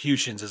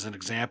Lilliputians as an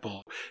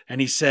example.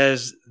 And he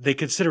says they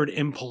consider it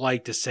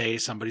impolite to say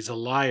somebody's a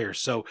liar.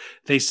 So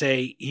they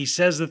say he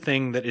says the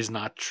thing that is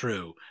not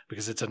true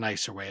because it's a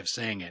nicer way of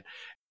saying it.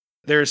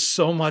 There's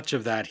so much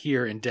of that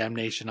here in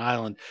Damnation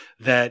Island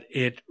that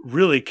it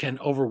really can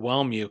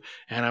overwhelm you.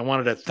 And I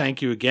wanted to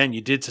thank you again.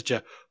 You did such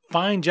a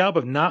fine job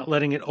of not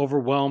letting it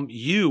overwhelm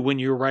you when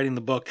you were writing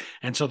the book,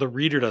 and so the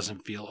reader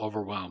doesn't feel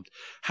overwhelmed.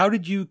 How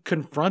did you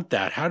confront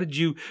that? How did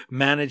you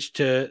manage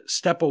to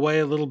step away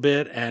a little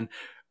bit and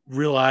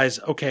realize,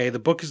 okay, the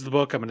book is the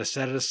book, I'm going to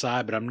set it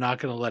aside, but I'm not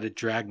going to let it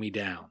drag me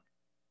down?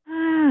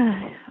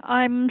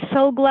 I'm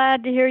so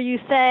glad to hear you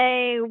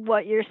say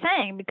what you're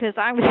saying, because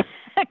I was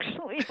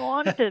actually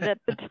haunted at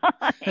the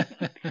time.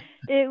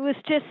 It was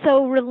just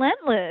so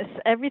relentless.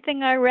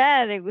 Everything I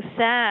read, it was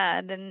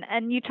sad.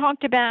 And you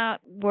talked about,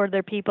 were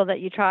there people that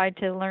you tried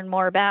to learn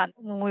more about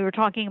when we were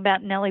talking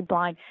about Nellie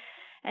Bly,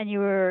 and you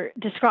were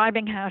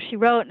describing how she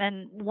wrote.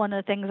 And one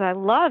of the things I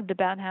loved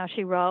about how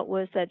she wrote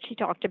was that she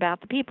talked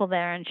about the people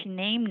there, and she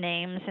named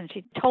names, and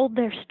she told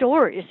their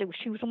stories.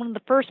 She was one of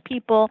the first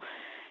people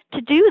to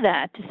do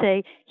that, to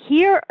say,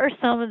 here are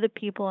some of the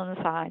people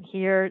inside.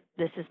 Here,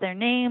 this is their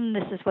name,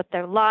 this is what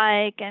they're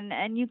like,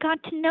 and you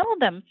got to know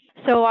them.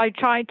 So I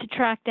tried to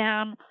track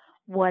down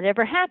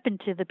whatever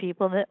happened to the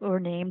people that were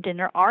named in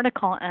her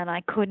article, and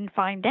I couldn't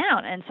find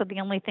out. And so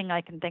the only thing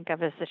I can think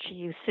of is that she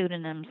used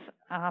pseudonyms,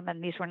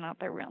 and these were not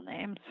their real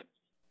names.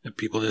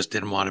 People just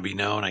didn't want to be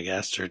known, I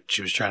guess, or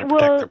she was trying to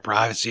protect their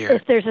privacy.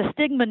 If there's a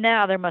stigma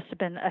now, there must have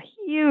been a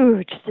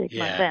huge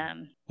stigma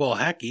then. Well,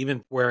 heck,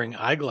 even wearing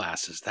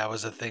eyeglasses. That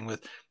was a thing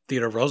with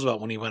Theodore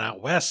Roosevelt when he went out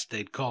west.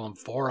 They'd call him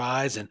Four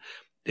Eyes, and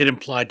it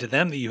implied to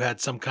them that you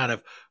had some kind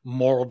of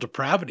moral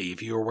depravity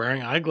if you were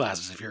wearing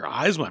eyeglasses, if your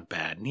eyes went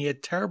bad, and he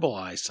had terrible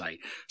eyesight.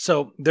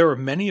 So there were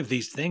many of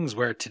these things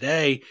where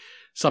today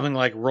something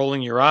like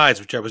rolling your eyes,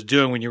 which I was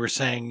doing when you were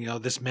saying,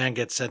 this man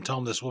gets sent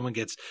home, this woman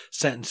gets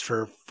sentenced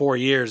for 4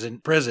 years in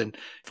prison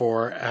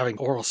for having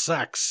oral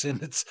sex.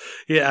 And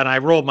and I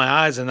rolled my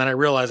eyes, and then I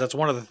realized that's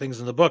one of the things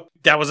in the book.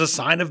 That was a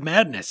sign of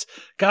madness.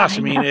 Gosh,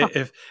 I mean,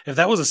 if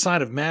that was a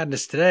sign of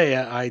madness today,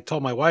 I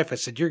told my wife, I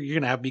said, you're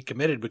going to have me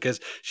committed, because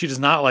she does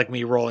not like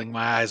me rolling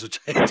my eyes, which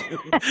I do.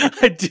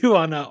 I do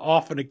on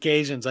often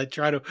occasions. I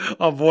try to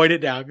avoid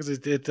it now, because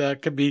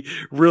it could be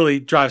really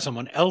drive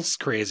someone else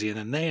crazy, and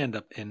then they end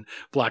up in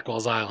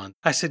Blackwell's Island.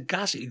 I said,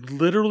 gosh, it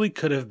literally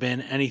could have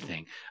been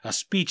anything. A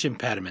speech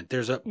impediment.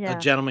 There's a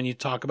gentleman you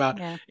talk about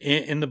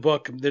in the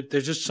book.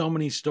 There's just so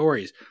many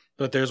stories.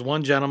 But there's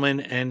one gentleman,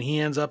 and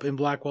he ends up in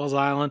Blackwell's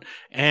Island,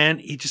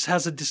 and he just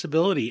has a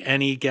disability,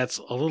 and he gets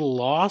a little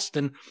lost,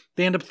 and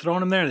they end up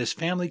throwing him there, and his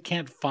family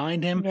can't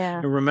find him.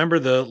 Yeah. And remember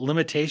the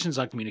limitations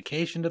on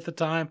communication at the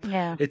time?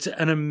 Yeah. It's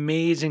an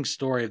amazing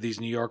story of these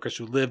New Yorkers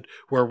who lived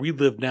where we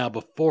live now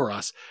before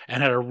us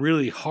and had a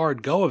really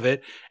hard go of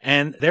it,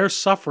 and their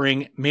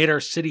suffering made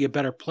our city a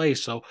better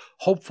place. So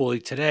hopefully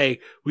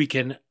today we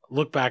can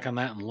look back on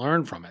that and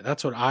learn from it.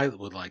 That's what I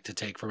would like to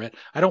take from it.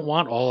 I don't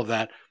want all of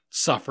that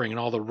suffering and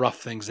all the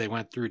rough things they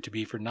went through to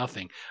be for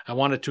nothing. I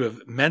want it to have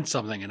meant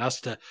something, and us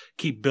to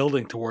keep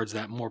building towards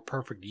that more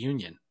perfect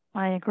union.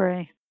 I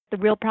agree. The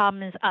real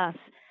problem is us.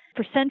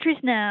 For centuries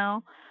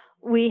now,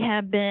 we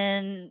have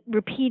been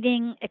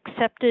repeating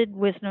accepted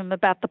wisdom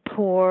about the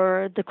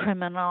poor, the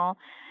criminal,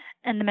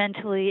 and the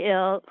mentally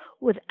ill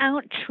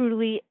without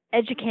truly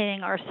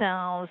educating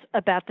ourselves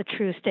about the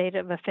true state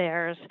of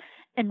affairs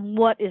and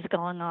what is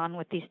going on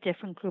with these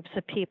different groups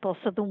of people.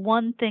 So the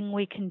one thing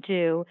we can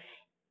do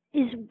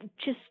is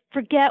just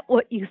forget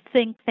what you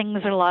think things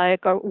are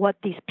like or what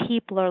these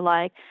people are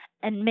like,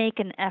 and make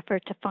an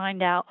effort to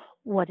find out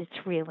what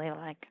it's really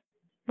like.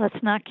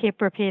 Let's not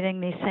keep repeating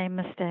these same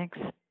mistakes.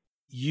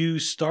 You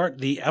start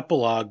the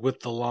epilogue with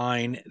the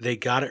line, "They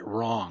got it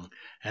wrong."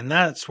 And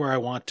that's where I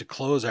want to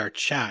close our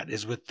chat,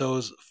 is with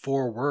those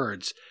 4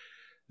 words.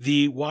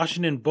 The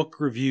Washington Book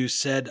Review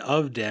said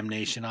of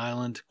Damnation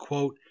Island,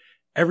 quote,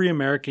 "Every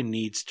American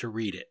needs to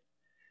read it."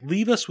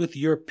 Leave us with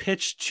your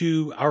pitch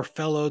to our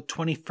fellow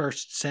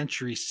 21st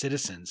century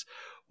citizens.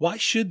 Why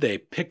should they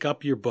pick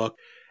up your book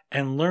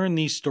and learn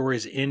these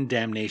stories in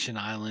Damnation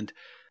Island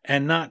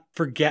and not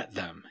forget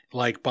them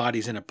like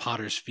bodies in a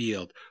potter's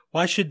field?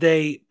 Why should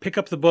they pick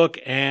up the book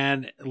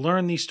and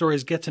learn these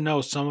stories, get to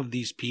know some of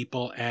these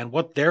people and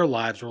what their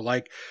lives were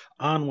like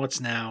on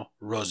what's now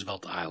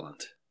Roosevelt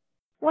Island?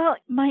 Well,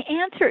 my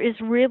answer is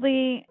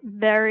really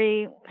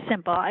very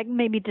simple,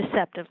 maybe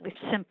deceptively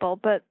simple,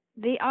 but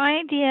the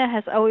idea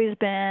has always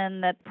been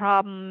that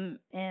problem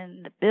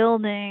in the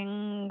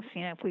buildings,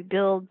 if we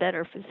build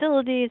better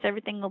facilities,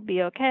 everything will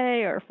be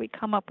okay, or if we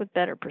come up with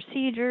better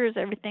procedures,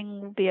 everything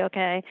will be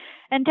okay.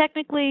 And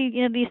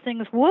technically, these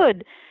things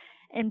would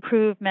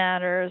improve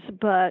matters,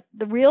 but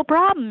the real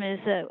problem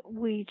is that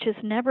we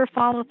just never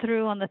follow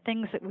through on the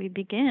things that we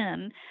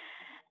begin.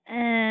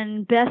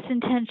 And best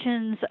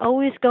intentions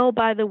always go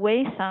by the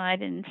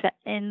wayside in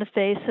the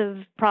face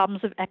of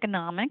problems of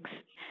economics.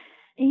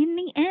 In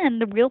the end,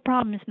 the real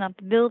problem is not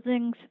the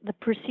buildings, the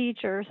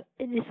procedures.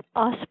 It is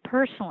us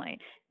personally.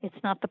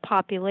 It's not the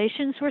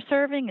populations we're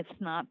serving. It's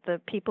not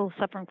the people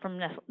suffering from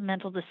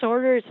mental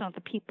disorder. It's not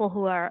the people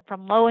who are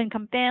from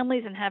low-income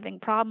families and having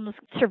problems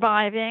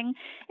surviving.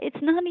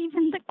 It's not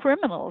even the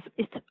criminals.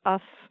 It's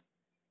us.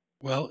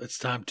 Well, it's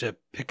time to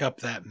pick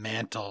up that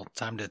mantle.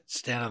 Time to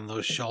stand on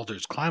those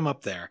shoulders, climb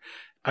up there.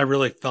 I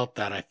really felt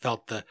that. I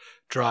felt the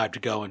drive to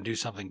go and do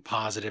something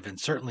positive, and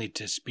certainly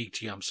to speak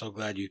to you. I'm so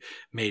glad you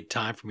made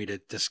time for me to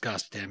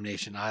discuss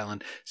Damnation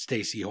Island.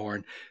 Stacey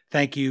Horn,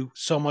 thank you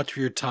so much for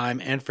your time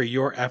and for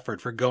your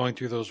effort, for going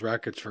through those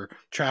records, for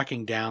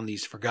tracking down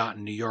these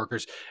forgotten New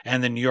Yorkers,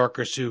 and the New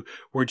Yorkers who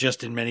were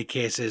just, in many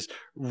cases,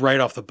 right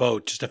off the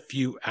boat, just a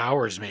few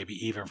hours maybe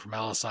even from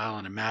Ellis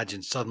Island.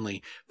 Imagine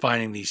suddenly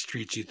finding these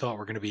streets you thought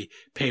were going to be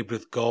paved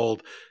with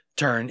gold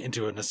turn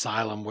into an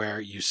asylum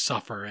where you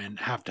suffer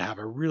and have to have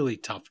a really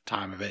tough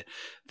time of it.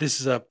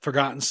 This is a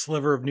forgotten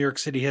sliver of New York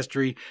City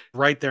history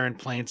right there in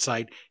plain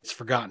sight. It's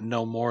forgotten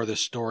no more, the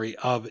story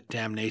of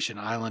Damnation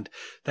Island.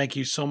 Thank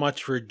you so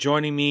much for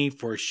joining me,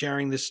 for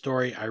sharing this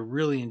story. I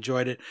really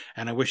enjoyed it,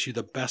 and I wish you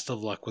the best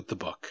of luck with the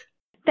book.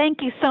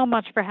 Thank you so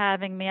much for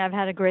having me. I've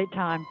had a great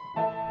time.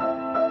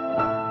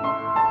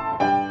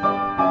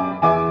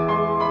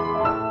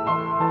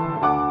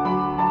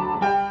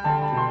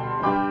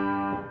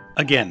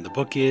 Again, the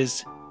book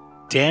is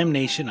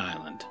Damnation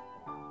Island,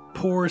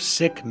 Poor,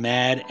 Sick,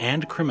 Mad,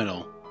 and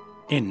Criminal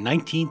in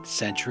 19th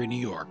Century New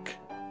York.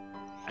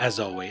 As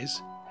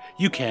always,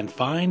 you can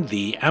find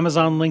the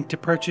Amazon link to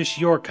purchase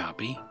your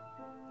copy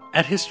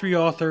at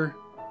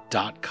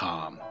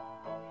historyauthor.com.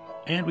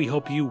 And we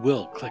hope you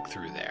will click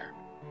through there,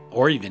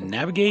 or even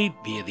navigate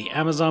via the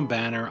Amazon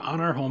banner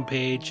on our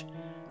homepage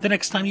the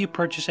next time you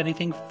purchase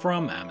anything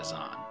from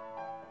Amazon.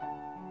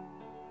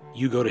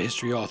 You go to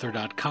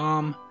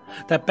historyauthor.com,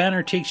 that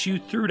banner takes you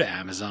through to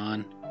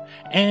Amazon,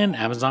 and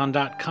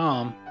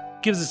Amazon.com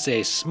gives us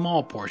a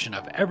small portion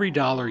of every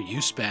dollar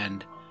you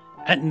spend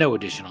at no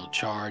additional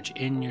charge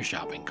in your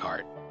shopping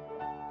cart.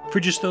 For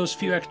just those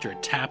few extra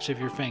taps of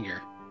your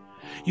finger,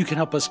 you can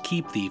help us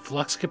keep the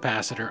flux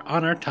capacitor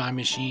on our time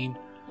machine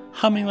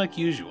humming like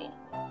usual.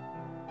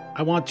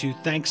 I want to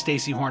thank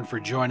Stacy Horn for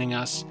joining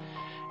us.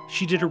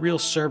 She did a real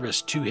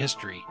service to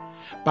history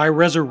by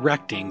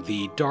resurrecting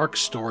the dark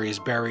stories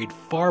buried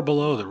far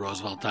below the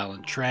Roosevelt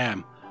Island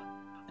tram.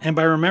 And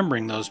by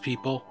remembering those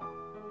people,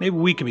 maybe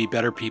we can be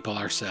better people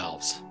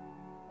ourselves.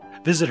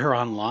 Visit her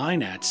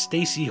online at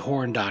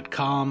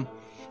stacyhorn.com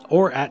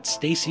or at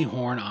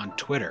stacyhorn on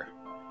Twitter.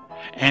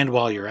 And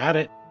while you're at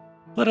it,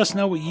 let us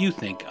know what you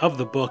think of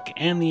the book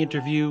and the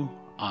interview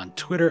on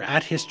Twitter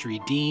at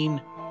HistoryDean,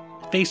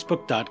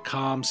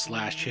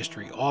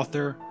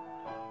 Facebook.com/HistoryAuthor,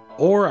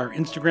 or our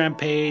Instagram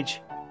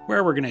page,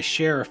 where we're going to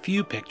share a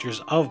few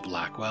pictures of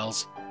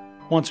Blackwell's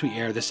once we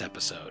air this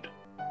episode.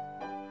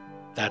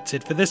 That's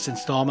it for this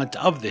installment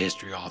of the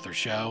History Author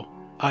Show.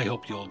 I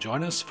hope you'll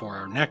join us for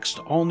our next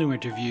all-new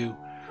interview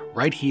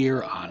right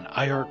here on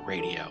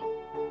iHeartRadio.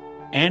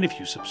 And if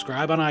you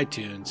subscribe on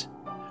iTunes,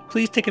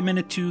 please take a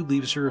minute to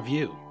leave us a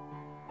review.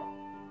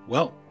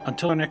 Well,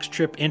 until our next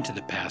trip into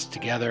the past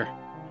together,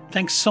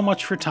 thanks so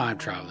much for time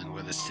traveling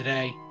with us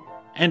today,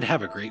 and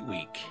have a great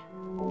week.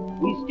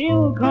 We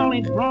still call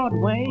it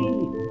Broadway,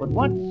 but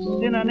what's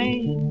in a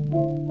name?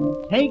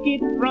 Take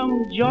it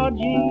from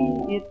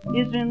Georgie, it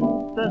isn't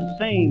the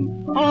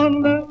same.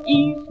 On the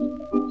east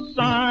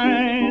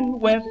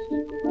side, west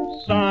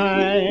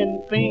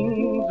side,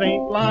 things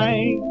ain't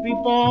like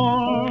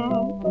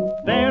before.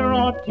 There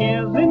are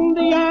tears in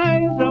the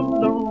eyes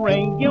of the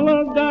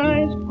regular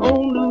guys.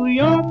 Oh, New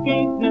York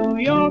ain't New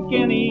York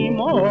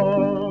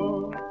anymore.